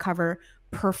cover. They cover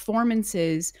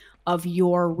performances of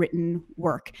your written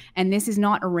work. And this is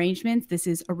not arrangements, this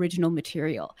is original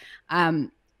material.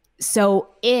 So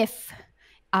if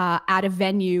at a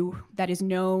venue that is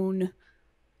known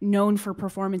for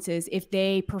performances, if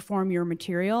they perform your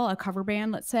material, a cover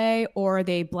band, let's say, or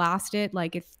they blast it,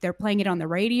 like if they're playing it on the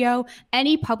radio,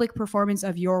 any public performance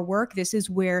of your work, this is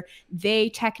where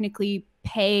they technically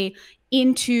pay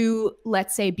into,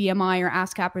 let's say, BMI or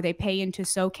ASCAP, or they pay into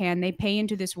SOCAN, they pay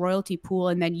into this royalty pool.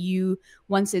 And then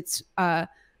once it's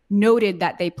noted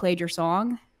that they played your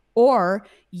song, or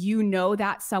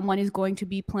that someone is going to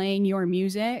be playing your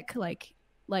music, like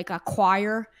a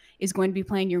choir is going to be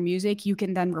playing your music, you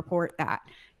can then report that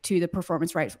to the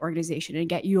performance rights organization and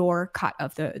get your cut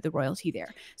of the royalty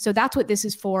there. So that's what this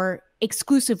is for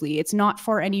exclusively. It's not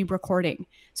for any recording.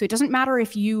 So it doesn't matter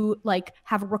if you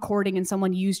have a recording and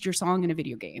someone used your song in a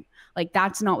video game.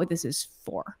 That's not what this is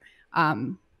for.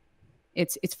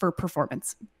 It's for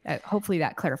performance. Hopefully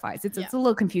that clarifies. It's a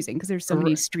little confusing because there's so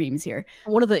many streams here.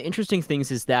 One of the interesting things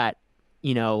is that,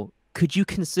 could you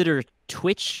consider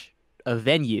Twitch a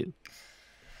venue?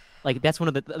 That's one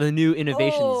of the new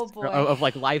innovations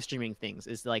of live streaming things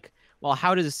is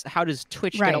how does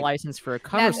Twitch get a license for a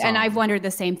cover song? And I've wondered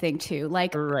the same thing too.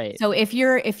 Right. So if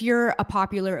you're a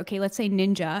popular, let's say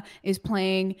Ninja is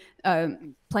playing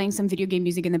some video game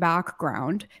music in the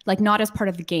background, not as part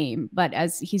of the game, but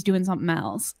as he's doing something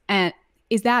else, and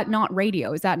is that not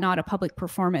radio? Is that not a public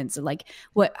performance?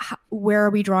 Where are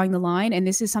we drawing the line? And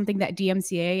this is something that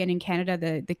DMCA and in Canada,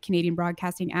 the Canadian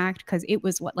Broadcasting Act, because it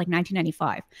was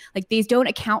 1995. They don't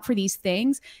account for these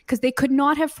things because they could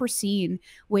not have foreseen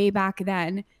way back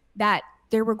then that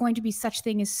there were going to be such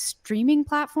thing as streaming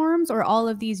platforms or all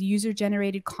of these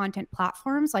user-generated content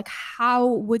platforms, like how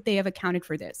would they have accounted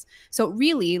for this? So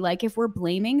really, like if we're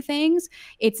blaming things,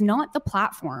 it's not the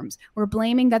platforms. We're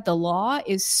blaming that the law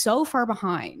is so far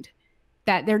behind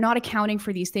that they're not accounting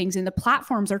for these things, and the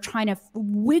platforms are trying to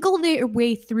wiggle their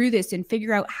way through this and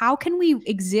figure out how can we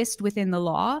exist within the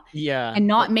law and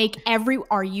not make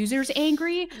our users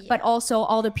angry, but also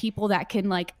all the people that can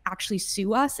like actually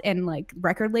sue us, and like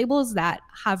record labels that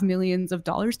have millions of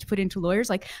dollars to put into lawyers,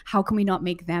 like how can we not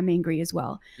make them angry as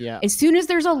well? As soon as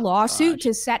there's a lawsuit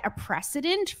to set a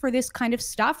precedent for this kind of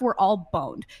stuff, we're all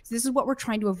boned. So this is what we're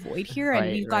trying to avoid here,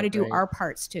 and we've got to do our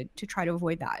parts to try to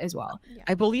avoid that as well.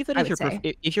 I believe that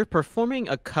if you're performing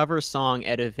a cover song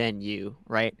at a venue,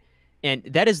 right, and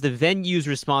that is the venue's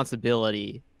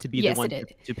responsibility to be the one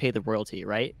to pay the royalty,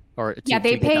 right? Or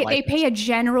they pay a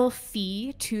general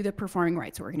fee to the performing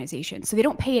rights organization, so they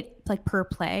don't pay it like per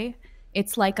play.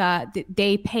 It's like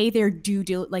they pay their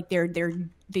like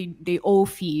they owe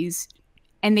fees,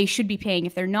 and they should be paying.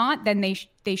 If they're not, then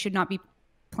they should not be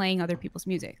playing other people's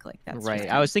music. Like that's right.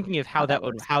 I was thinking of how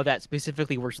that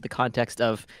specifically works in the context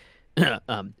of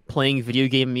playing video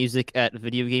game music at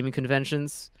video gaming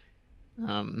conventions.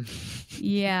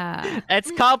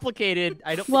 It's complicated.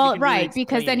 I don't. Well, right,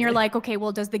 because then you're like, okay,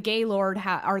 well, does the gay lord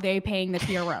are they paying the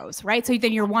PROs, right? So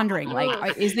then you're wondering,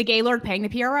 like, is the gay lord paying the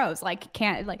PROs? Like,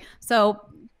 can't like so.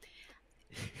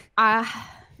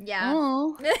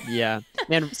 Yeah.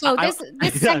 Man, so this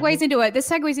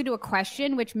segues into a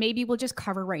question which maybe we'll just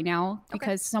cover right now,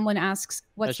 because someone asks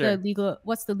what's the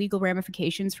legal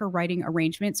ramifications for writing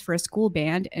arrangements for a school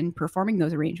band and performing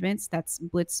those arrangements. That's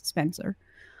Blitz Spencer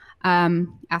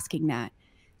asking that.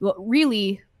 Well,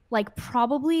 really, like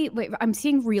probably I'm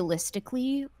seeing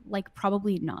realistically, like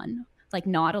probably none, like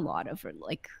not a lot of,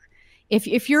 like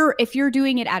if you're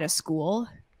doing it at a school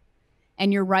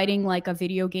and you're writing like a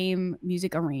video game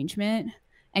music arrangement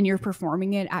and you're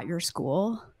performing it at your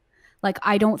school, like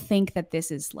I don't think that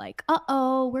this is like,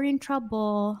 we're in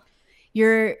trouble.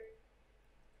 You're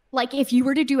like, if you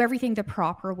were to do everything the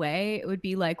proper way, it would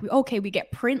be like, okay, we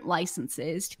get print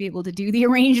licenses to be able to do the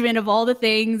arrangement of all the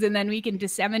things, and then we can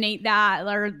disseminate that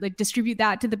or like distribute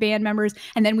that to the band members,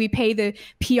 and then we pay the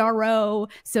PRO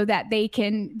so that they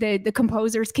can the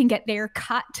composers can get their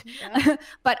cut.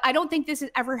 But I don't think this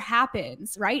ever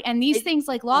happens, right? And these things,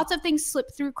 like lots of things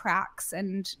slip through cracks,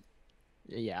 and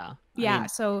I mean,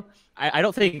 so I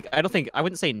don't think I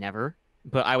wouldn't say never,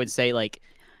 but I would say like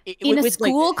in a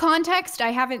school context,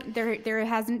 there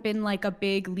hasn't been like a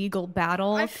big legal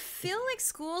battle. I feel like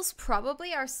schools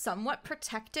probably are somewhat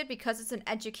protected because it's an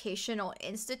educational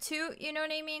institute, you know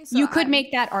what I mean? So you could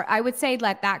make that, or I would say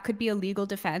that could be a legal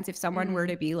defense if someone were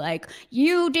to be like,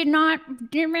 you did not,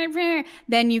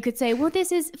 then you could say, well,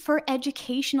 this is for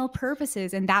educational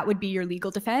purposes, and that would be your legal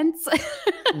defense.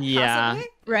 Yeah.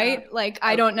 Right? Like,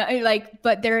 I don't know, like,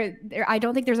 but there I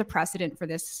don't think there's a precedent for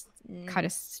this kind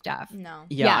of stuff. No.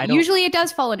 Yeah, usually it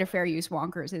does fall under fair use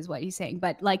wonkers is what he's saying,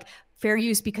 but like fair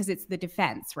use because it's the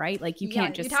defense, right? Like you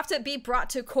can't just, you'd have to be brought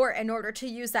to court in order to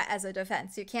use that as a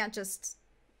defense. You can't just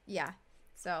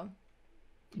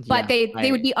but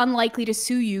they would be unlikely to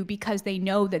sue you because they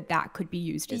know that could be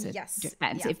used as a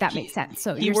defense, if that makes sense.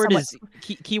 So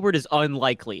keyword is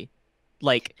unlikely.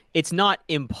 Like, it's not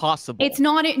impossible. It's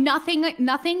not,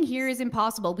 nothing here is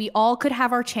impossible. We all could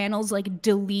have our channels like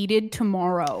deleted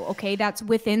tomorrow. Okay. That's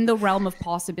within the realm of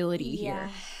possibility here.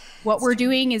 What we're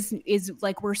doing is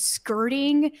like we're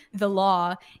skirting the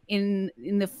law in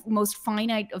the most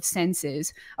finite of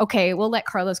senses. Okay, we'll let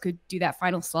Carlos go do that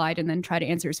final slide and then try to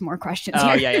answer some more questions. Oh,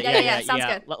 here. Yeah. Sounds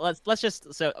good. Let's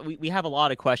just, so we have a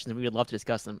lot of questions and we would love to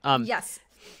discuss them. Yes.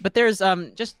 But there's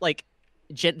just like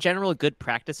general good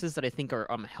practices that I think are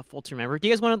helpful to remember. Do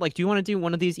you guys want to do you want to do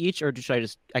one of these each, or should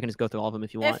I can just go through all of them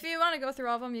if you want? If you want to go through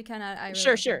all of them, you can. I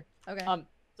really sure. Okay.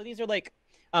 So these are like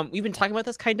we've been talking about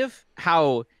this kind of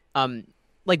how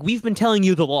like we've been telling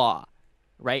you the law,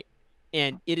 right?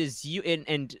 And it is you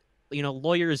and you know,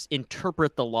 lawyers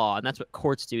interpret the law, and that's what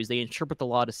courts do, is they interpret the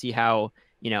law to see how,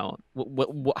 you know,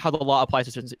 how the law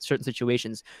applies to certain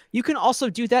situations. You can also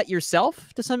do that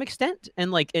yourself to some extent,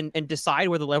 and like and decide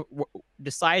where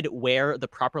the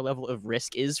proper level of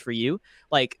risk is for you.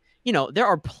 Like, you know, there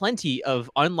are plenty of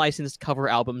unlicensed cover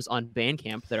albums on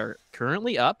Bandcamp that are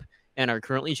currently up and are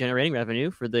currently generating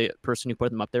revenue for the person who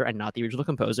put them up there and not the original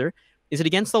composer. Is it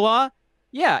against the law?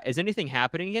 Yeah. Is anything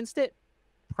happening against it?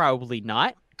 Probably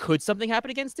not. Could something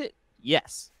happen against it?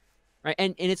 Yes. Right.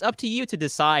 And it's up to you to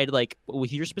decide, like,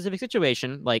 with your specific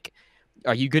situation, like,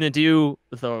 are you going to do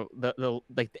the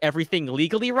like everything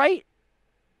legally right?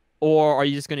 Or are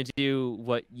you just going to do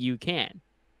what you can,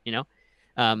 you know?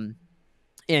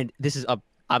 And this is up.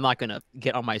 I'm not gonna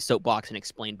get on my soapbox and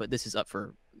explain, but this is up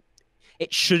for.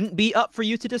 It shouldn't be up for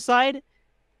you to decide,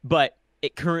 but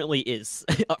it currently is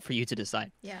up for you to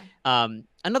decide. Yeah.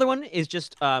 Another one is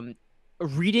just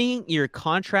reading your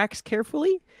contracts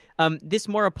carefully. This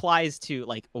more applies to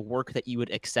like a work that you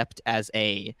would accept as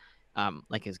a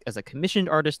like as a commissioned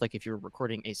artist, like if you're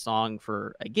recording a song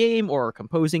for a game or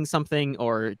composing something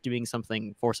or doing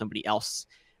something for somebody else.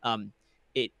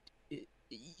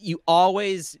 You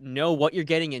always know what you're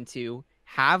getting into.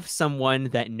 Have someone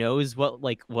that knows what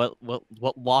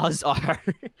laws are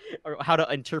or how to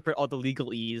interpret all the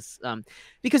legalese,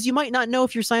 because you might not know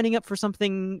if you're signing up for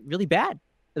something really bad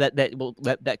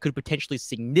that could potentially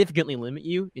significantly limit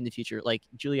you in the future. Like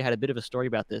Julia had a bit of a story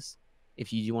about this.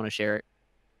 If you want to share it.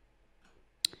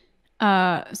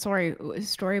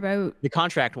 Story about the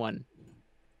contract one.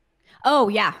 Oh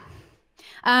yeah.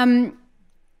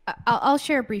 I'll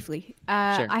share briefly.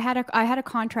 Sure. I had a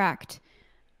contract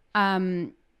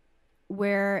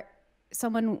where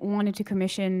someone wanted to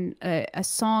commission a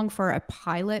song for a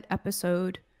pilot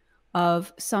episode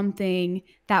of something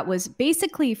that was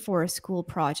basically for a school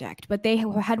project, but they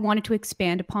had wanted to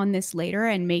expand upon this later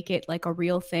and make it like a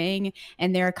real thing.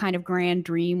 And their kind of grand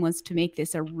dream was to make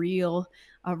this a real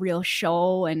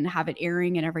show and have it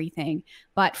airing and everything.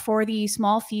 But for the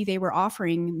small fee they were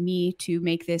offering me to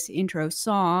make this intro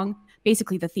song,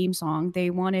 basically the theme song, they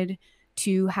wanted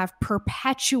to have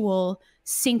perpetual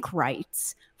sync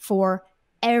rights for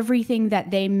everything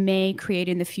that they may create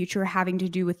in the future having to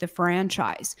do with the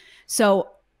franchise. So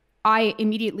I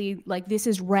immediately like, this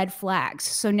is red flags.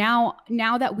 So now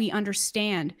that we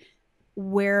understand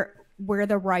where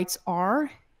the rights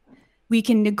are, we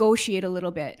can negotiate a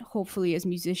little bit, hopefully, as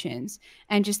musicians,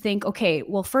 and just think, okay,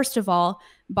 well, first of all,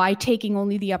 by taking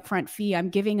only the upfront fee, I'm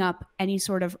giving up any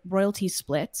sort of royalty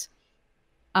splits.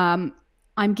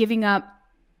 I'm giving up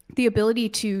the ability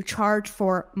to charge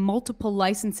for multiple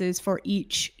licenses for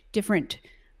each different,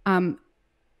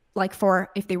 like for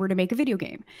if they were to make a video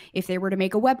game, if they were to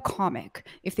make a web comic,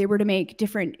 if they were to make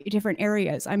different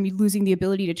areas, I'm losing the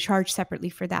ability to charge separately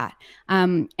for that.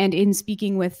 And in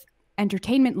speaking with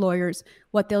entertainment lawyers,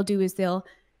 what they'll do is they'll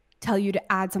tell you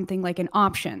to add something like an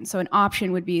option. So an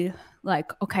option would be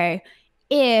like, okay,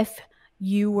 if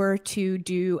you were to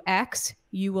do X,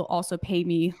 you will also pay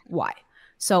me Y.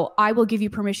 So I will give you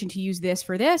permission to use this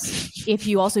for this. If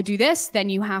you also do this, then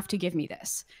you have to give me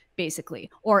this,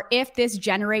 basically. Or if this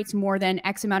generates more than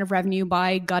X amount of revenue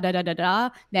by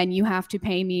da-da-da-da-da, then you have to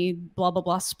pay me blah, blah,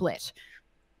 blah split.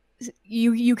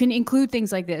 You can include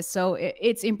things like this. So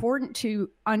it's important to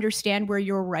understand where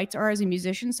your rights are as a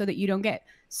musician so that you don't get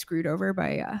screwed over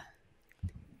by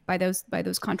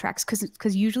those contracts,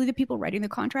 because usually the people writing the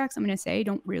contracts, I'm going to say,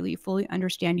 don't really fully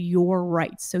understand your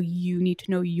rights. So you need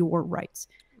to know your rights.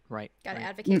 Right. Got to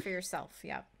advocate for yourself.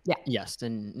 Yeah. Yeah. Yes,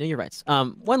 and know your rights.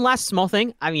 One last small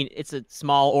thing. I mean, it's a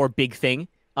small or big thing.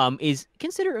 Is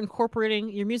consider incorporating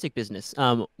your music business.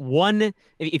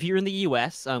 If you're in the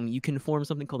U.S., you can form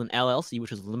something called an LLC,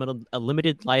 which is a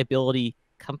limited liability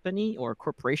company or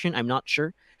corporation. I'm not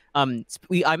sure.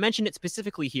 I mentioned it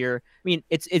specifically here. I mean,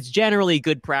 it's generally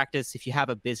good practice if you have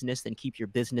a business, then keep your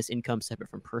business income separate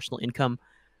from personal income.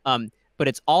 But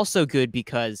it's also good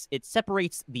because it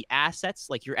separates the assets,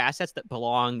 like your assets that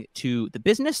belong to the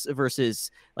business versus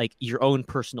like your own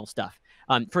personal stuff.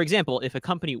 For example, if a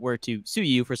company were to sue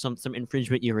you for some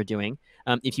infringement you were doing,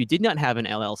 if you did not have an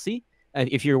LLC,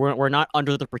 if you were not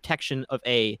under the protection of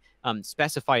a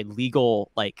specified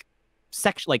legal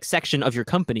section of your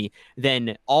company,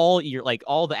 then all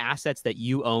the assets that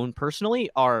you own personally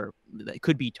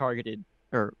could be targeted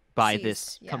or by Seized,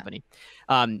 this yeah. company,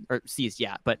 or seized.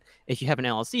 Yeah, but if you have an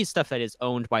LLC, stuff that is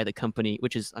owned by the company,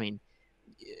 which is, I mean,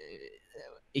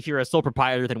 if you're a sole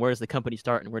proprietor, then where does the company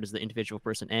start and where does the individual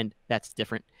person end? That's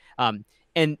different.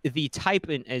 And the type,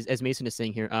 as Mason is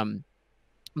saying here,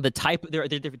 there are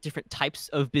different types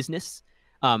of business.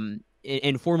 And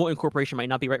formal incorporation might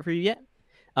not be right for you yet.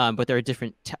 But there are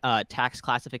different tax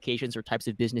classifications or types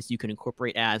of business you can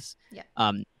incorporate as,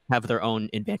 have their own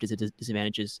advantages and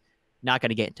disadvantages. Not going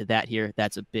to get into that here.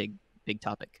 That's a big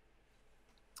topic.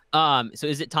 So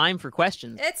is it time for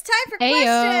questions? It's time for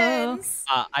questions.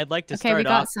 I'd like to Okay, start we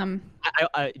got off. some.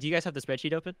 Do you guys have the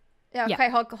spreadsheet open? Yeah, okay,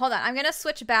 hold on. I'm going to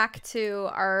switch back to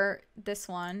this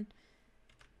one.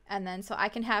 And then so I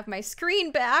can have my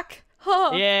screen back.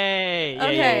 Oh. Yay!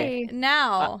 Okay,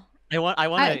 now. I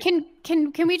want to.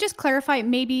 Can we just clarify?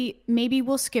 Maybe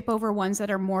we'll skip over ones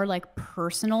that are more like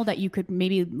personal that you could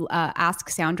maybe ask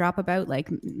Sounddrop about, like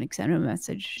send a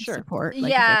message support.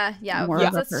 Like yeah. more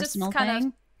of a Let's personal just kind thing.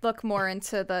 of look more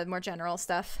into the more general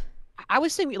stuff. I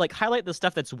was saying we like highlight the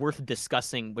stuff that's worth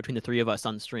discussing between the three of us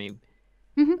on stream.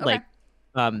 Mhm. Like,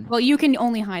 Well, you can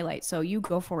only highlight, so you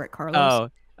go for it, Carlos. oh,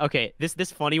 okay.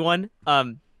 This funny one.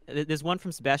 There's one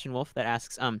from Sebastian Wolf that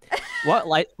asks,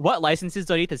 what licenses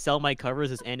do I need to sell my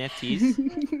covers as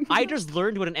NFTs? I just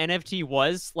learned what an NFT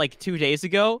was like 2 days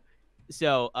ago.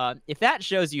 So, if that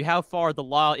shows you how far the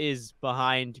law is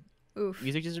behind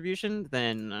music distribution,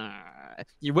 then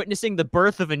you're witnessing the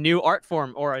birth of a new art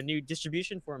form or a new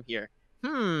distribution form here.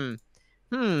 I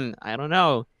don't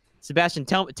know. Sebastian,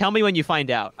 tell me when you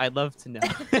find out. I'd love to know.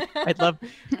 I'd love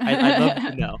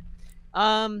to know.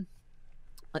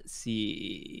 Let's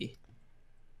see.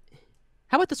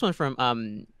 How about this one from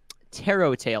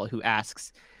TeraCMusic, who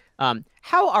asks,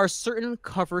 how are certain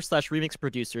cover/remix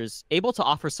producers able to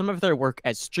offer some of their work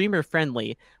as streamer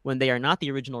friendly when they are not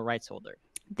the original rights holder?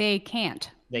 They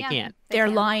can't. They can't. They're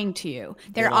lying to you.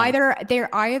 They're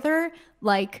either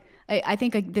like, I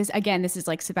think this is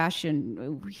like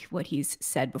Sebastian, what he's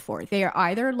said before. They are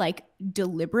either like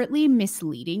deliberately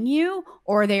misleading you,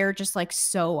 or they're just like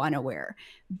so unaware,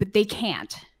 but they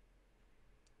can't.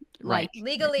 Right. Like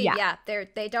legally, yeah,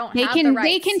 they don't they have can the rights.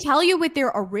 They can tell you with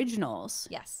their originals.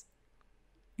 Yes.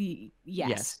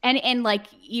 Yes. And like,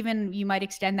 even you might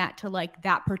extend that to like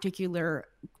that particular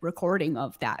recording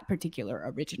of that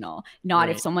particular original, not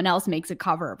if someone else makes a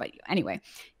cover. But anyway,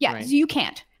 so you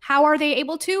can't. How are they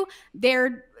able to?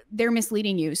 They're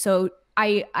misleading you. So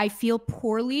I feel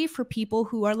poorly for people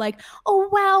who are like, oh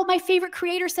wow, my favorite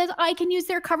creator says I can use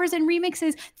their covers and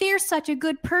remixes. They're such a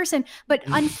good person. But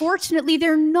unfortunately,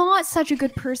 they're not such a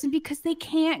good person because they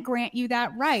can't grant you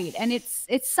that right. And it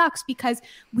sucks because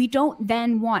we don't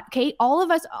then want, okay, all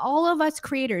of us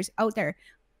creators out there,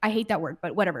 I hate that word,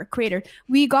 but whatever, creator,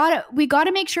 we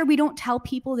gotta make sure we don't tell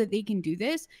people that they can do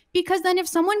this, because then if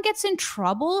someone gets in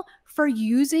trouble for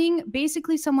using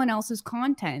basically someone else's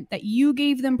content that you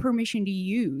gave them permission to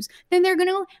use, then they're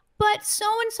gonna, but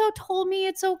so-and-so told me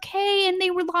it's okay and they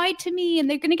were lied to me, and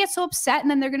they're gonna get so upset, and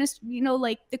then they're gonna,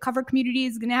 like the cover community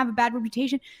is gonna have a bad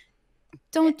reputation.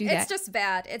 Don't do that. It's just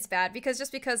bad. It's bad because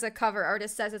just because a cover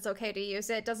artist says it's okay to use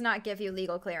it does not give you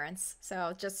legal clearance.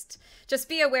 So just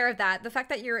be aware of that. The fact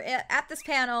that you're at this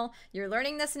panel, you're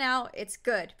learning this now, it's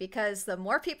good, because the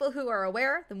more people who are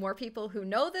aware, the more people who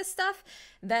know this stuff,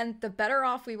 then the better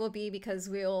off we will be, because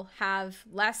we'll have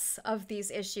less of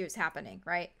these issues happening,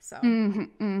 right? So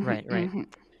right.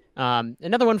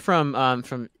 Another one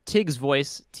from Tig's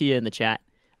Voice, Tia in the chat.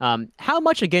 How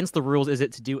much against the rules is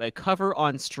it to do a cover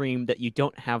on stream that you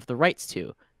don't have the rights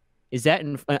to? Is that,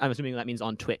 I'm assuming that means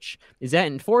on Twitch. Is that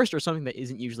enforced or something that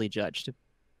isn't usually judged?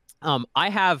 I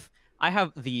have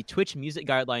the Twitch music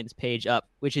guidelines page up,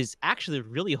 which is actually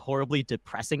really horribly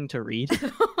depressing to read.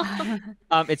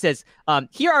 It says,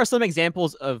 here are some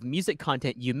examples of music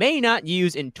content you may not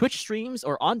use in Twitch streams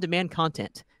or on-demand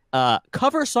content.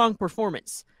 Cover song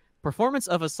performance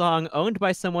of a song owned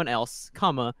by someone else,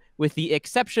 comma, with the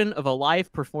exception of a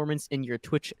live performance in your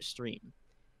Twitch stream.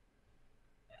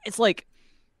 It's like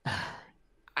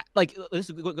this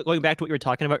is going back to what you were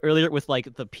talking about earlier with like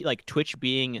Twitch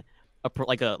being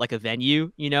a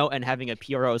venue, and having a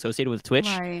PRO associated with Twitch.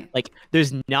 Right. Like,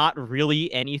 there's not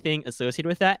really anything associated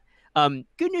with that.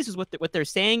 Good news is what they're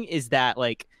saying is that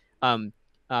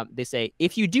they say,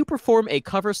 if you do perform a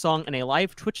cover song in a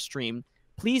live Twitch stream,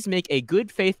 please make a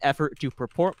good faith effort to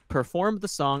perform the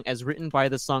song as written by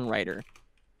the songwriter,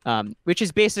 which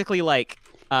is basically like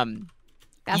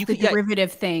that's the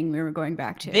derivative thing we were going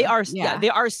back to. They are they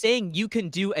are saying you can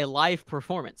do a live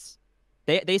performance.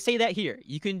 They say that here.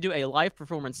 You can do a live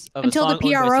performance of until a song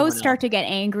the PROs start to get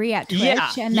angry at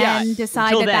Twitch and then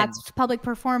decide that that's public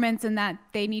performance and that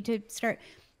they need to start.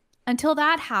 Until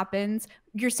that happens,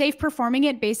 you're safe performing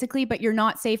it basically, but you're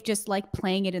not safe just like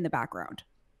playing it in the background.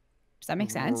 Does that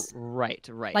make sense? Right.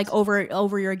 Like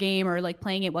over your game, or like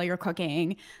playing it while you're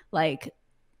cooking. Like,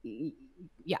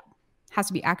 yeah, has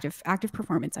to be active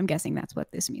performance. I'm guessing that's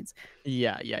what this means.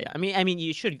 Yeah. I mean,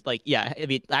 you should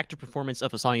active performance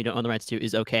of a song you don't own the rights to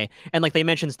is okay. And like they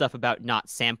mentioned stuff about not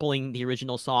sampling the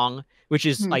original song, which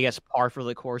is I guess par for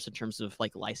the course in terms of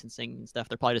like licensing and stuff.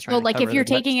 They're probably just trying to like cover if you're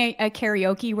taking a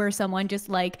karaoke where someone just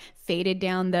like faded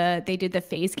down they did the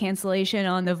phase cancellation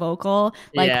on the vocal,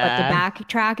 but the back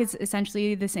track is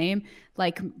essentially the same.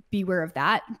 Like, beware of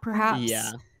that. Perhaps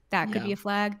that could be a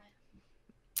flag.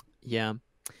 Yeah.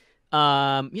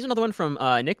 Here's another one from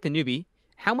Nick the Newbie.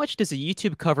 How much does a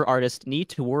YouTube cover artist need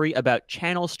to worry about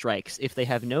channel strikes if they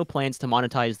have no plans to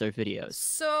monetize their videos?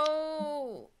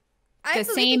 So the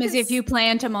same as if you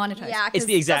plan to monetize. Yeah, it's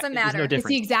the exact. Doesn't matter. No it's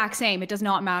the exact same. It does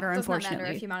not matter. It does unfortunately, not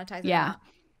matter if you monetize. Yeah.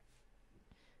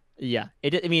 Yeah.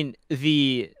 I mean,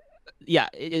 the yeah,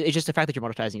 it's just the fact that you're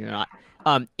monetizing or not.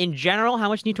 In general, how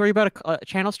much you need to worry about a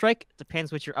channel strike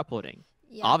depends what you're uploading.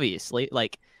 Yeah. Obviously,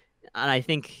 like, and I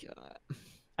think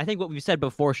what we've said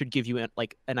before should give you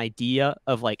like an idea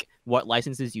of like what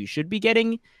licenses you should be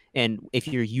getting, and if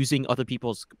you're using other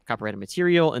people's copyrighted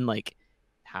material, and like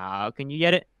how can you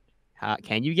get it? How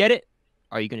can you get it?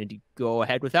 Are you going to go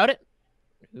ahead without it?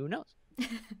 Who knows? All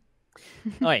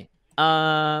right.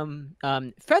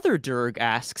 Featherdurg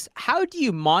asks, how do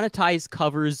you monetize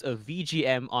covers of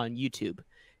VGM on YouTube?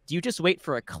 Do you just wait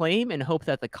for a claim and hope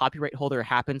that the copyright holder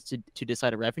happens to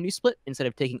decide a revenue split instead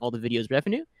of taking all the video's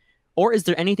revenue? Or is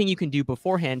there anything you can do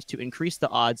beforehand to increase the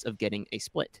odds of getting a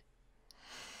split?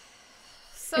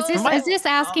 So Is this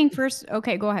asking first?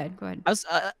 Okay, go ahead. Go ahead.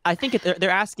 I think they're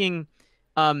asking,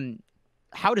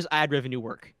 how does ad revenue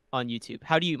work on YouTube?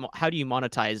 How do you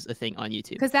monetize a thing on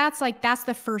YouTube? Because that's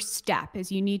the first step,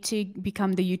 is you need to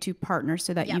become the YouTube partner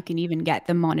so that you can even get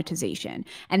the monetization.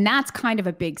 And that's kind of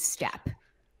a big step.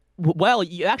 Well,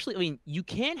 you actually, I mean, you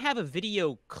can have a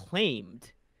video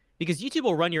claimed because YouTube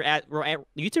will run your ad.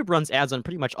 YouTube runs ads on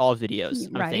pretty much all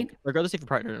videos, I think, regardless if you're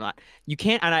partnered or not. You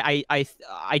can't, and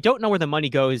I don't know where the money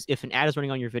goes if an ad is running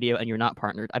on your video and you're not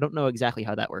partnered. I don't know exactly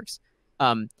how that works.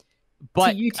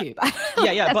 But to YouTube,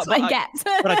 yeah, that's what I get.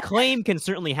 But a claim can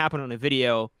certainly happen on a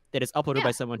video that is uploaded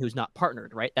by someone who's not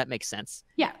partnered, right? That makes sense.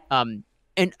 Yeah.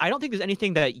 And I don't think there's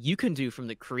anything that you can do from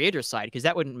the creator side because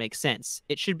that wouldn't make sense.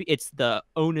 It's the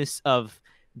onus of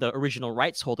the original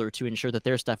rights holder to ensure that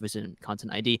their stuff is in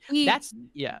Content ID.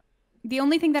 The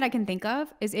only thing that I can think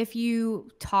of is if you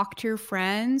talk to your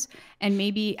friends and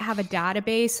maybe have a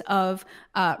database of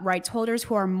rights holders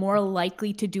who are more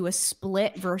likely to do a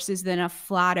split versus than a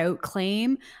flat out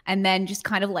claim, and then just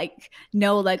kind of like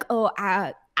know like, oh,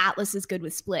 Atlas is good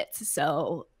with splits.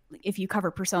 So if you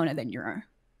cover Persona, then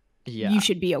you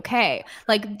should be okay.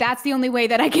 Like that's the only way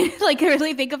that I can like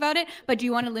really think about it. But do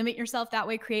you want to limit yourself that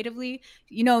way creatively?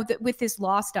 You know, with this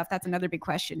law stuff, that's another big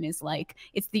question, is like,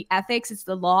 it's the ethics, it's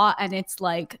the law, and it's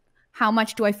like, how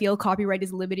much do I feel copyright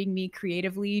is limiting me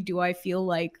creatively? Do I feel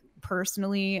like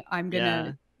personally I'm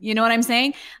gonna, you know what I'm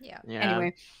saying? Yeah.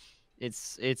 Anyway,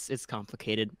 it's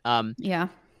complicated.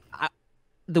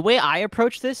 The way I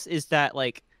approach this is that,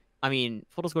 like, I mean,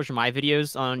 full disclosure, my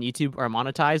videos on YouTube are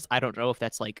monetized. I don't know if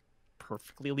that's like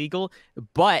perfectly legal,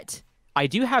 but I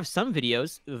do have some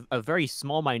videos, a very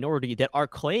small minority, that are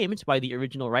claimed by the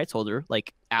original rights holder,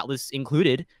 like Atlas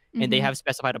included, and they have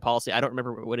specified a policy. I don't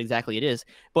remember what exactly it is,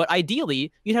 but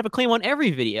ideally you'd have a claim on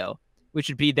every video, which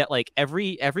would be that like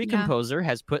every composer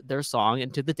has put their song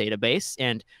into the database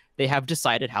and they have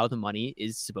decided how the money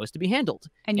is supposed to be handled.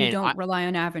 And you don't rely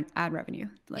on ad revenue.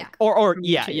 Like, or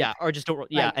just don't,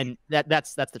 and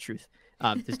that's the truth.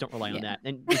 Just don't rely on that,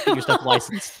 and just get your stuff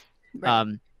licensed.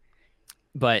 Right.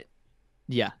 But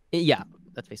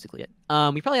that's basically it.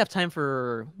 We probably have time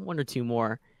for one or two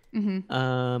more. I mean,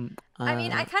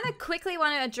 I kind of quickly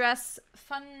want to address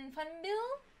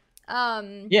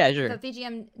Funbill. Yeah, sure. The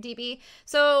VGM DB.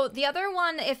 So the other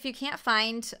one, if you can't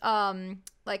find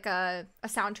like a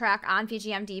soundtrack on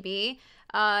VGM DB,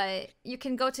 you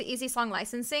can go to Easy Song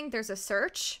Licensing. There's a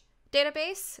search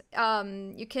database.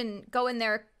 You can go in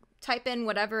there, type in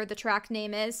whatever the track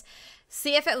name is,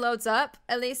 see if it loads up.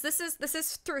 At least this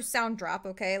is through SoundDrop,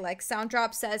 okay? Like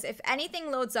SoundDrop says if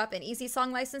anything loads up in Easy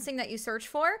Song Licensing that you search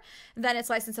for, then it's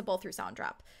licensable through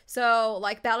SoundDrop. So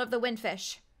like Battle of the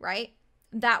Windfish, right?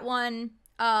 That one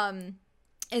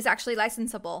is actually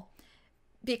licensable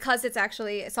because it's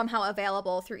actually somehow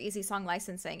available through Easy Song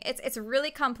Licensing. It's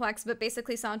really complex, but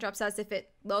basically SoundDrop says if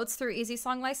it loads through Easy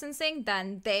Song Licensing,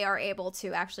 then they are able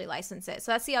to actually license it.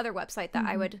 So that's the other website that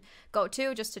I would go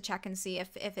to just to check and see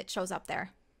if it shows up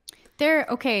there.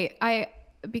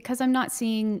 Because I'm not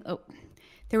seeing...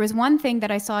 there was one thing that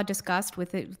I saw discussed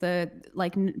with the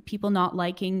people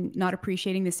not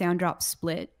appreciating the SoundDrop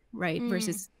split, right?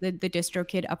 Versus the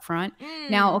DistroKid upfront.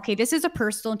 Now, okay, this is a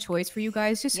personal choice for you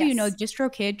guys. Just so you know,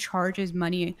 DistroKid charges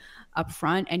money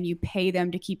upfront and you pay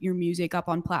them to keep your music up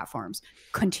on platforms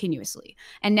continuously.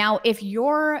 And now if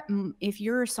your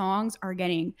songs are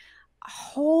getting a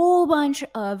whole bunch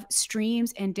of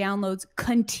streams and downloads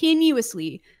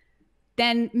continuously,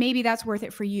 then maybe that's worth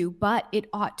it for you. But it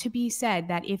ought to be said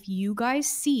that if you guys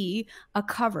see a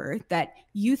cover that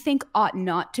you think ought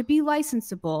not to be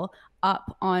licensable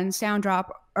up on SoundDrop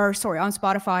on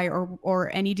Spotify or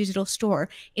any digital store,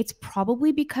 it's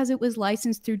probably because it was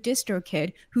licensed through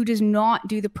DistroKid, who does not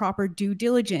do the proper due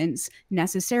diligence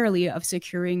necessarily of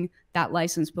securing that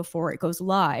license before it goes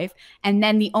live. And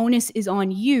then the onus is on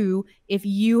you if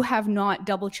you have not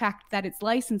double checked that it's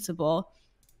licensable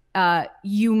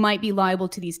you might be liable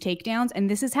to these takedowns. And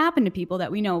this has happened to people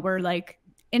that we know, where like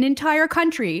an entire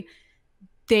country,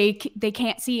 they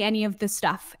can't see any of this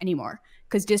stuff anymore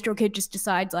because DistroKid just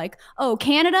decides like, oh,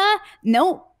 Canada,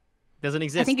 no. Doesn't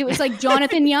exist. I think it was like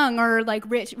Jonathan Young or like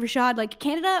Rashad, like,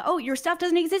 Canada, oh, your stuff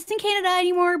doesn't exist in Canada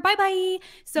anymore. Bye-bye.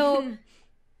 So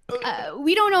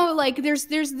we don't know, like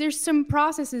there's some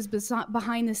processes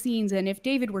behind the scenes. And if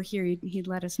David were here, he'd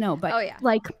let us know. But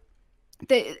like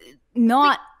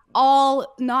not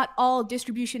all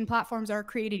distribution platforms are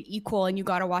created equal, and you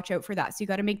got to watch out for that. So you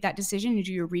got to make that decision and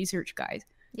do your research, guys.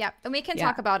 Yeah. And we can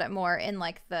talk about it more in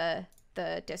like the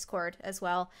Discord as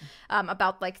well,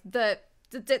 about like the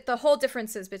whole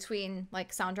differences between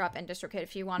like Sounddrop and DistroKid.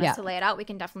 If you want us to lay it out, we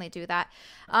can definitely do that.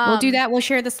 We'll do that. We'll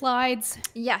share the slides.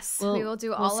 Yes, we will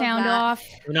do all sound of that. off.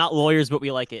 We're not lawyers, but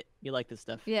we like it. We like this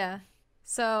stuff. Yeah.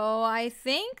 So I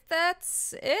think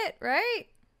that's it, right?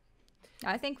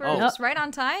 I think we're just right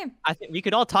on time. I think we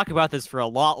could all talk about this for a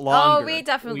lot longer. Oh, we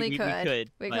definitely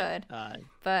could. We could.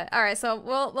 But all right, so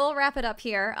we'll wrap it up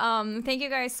here. Thank you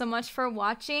guys so much for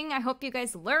watching. I hope you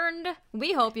guys learned.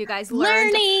 We hope you guys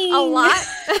learned a lot.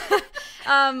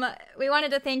 We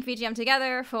wanted to thank VGM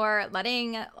Together for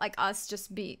letting like us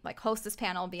just be like host this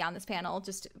panel, be on this panel,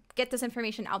 just get this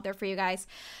information out there for you guys.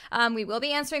 We will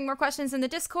be answering more questions in the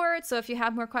Discord, so if you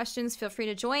have more questions, feel free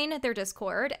to join their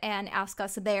Discord and ask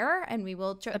us there, and we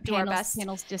will do our best.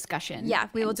 Panels discussion. Yeah,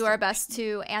 we will do our best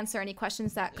to answer any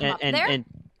questions that come up there. And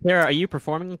Tara, are you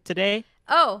performing today?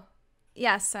 Oh,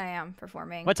 yes, I am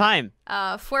performing. What time?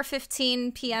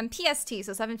 4:15 p.m. PST,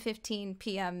 so 7:15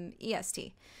 p.m.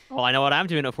 EST. Oh, I know what I'm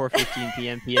doing at 4:15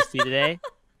 p.m. PST today.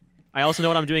 I also know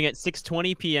what I'm doing at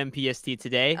 6:20 p.m. PST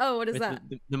today. Oh, what is that?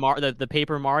 The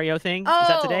Paper Mario thing. Oh, is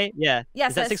that today? Yeah.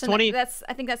 Yes, is that 6:20?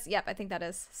 I think that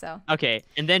is. So. Okay,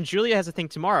 and then Julia has a thing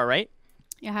tomorrow, right?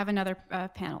 You have another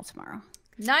panel tomorrow.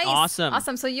 Nice.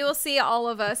 Awesome. So you will see all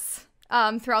of us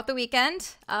throughout the weekend.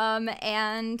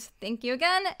 And thank you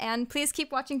again. And please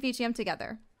keep watching VGM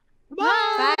Together.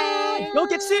 Bye. Bye. Go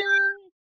get serious.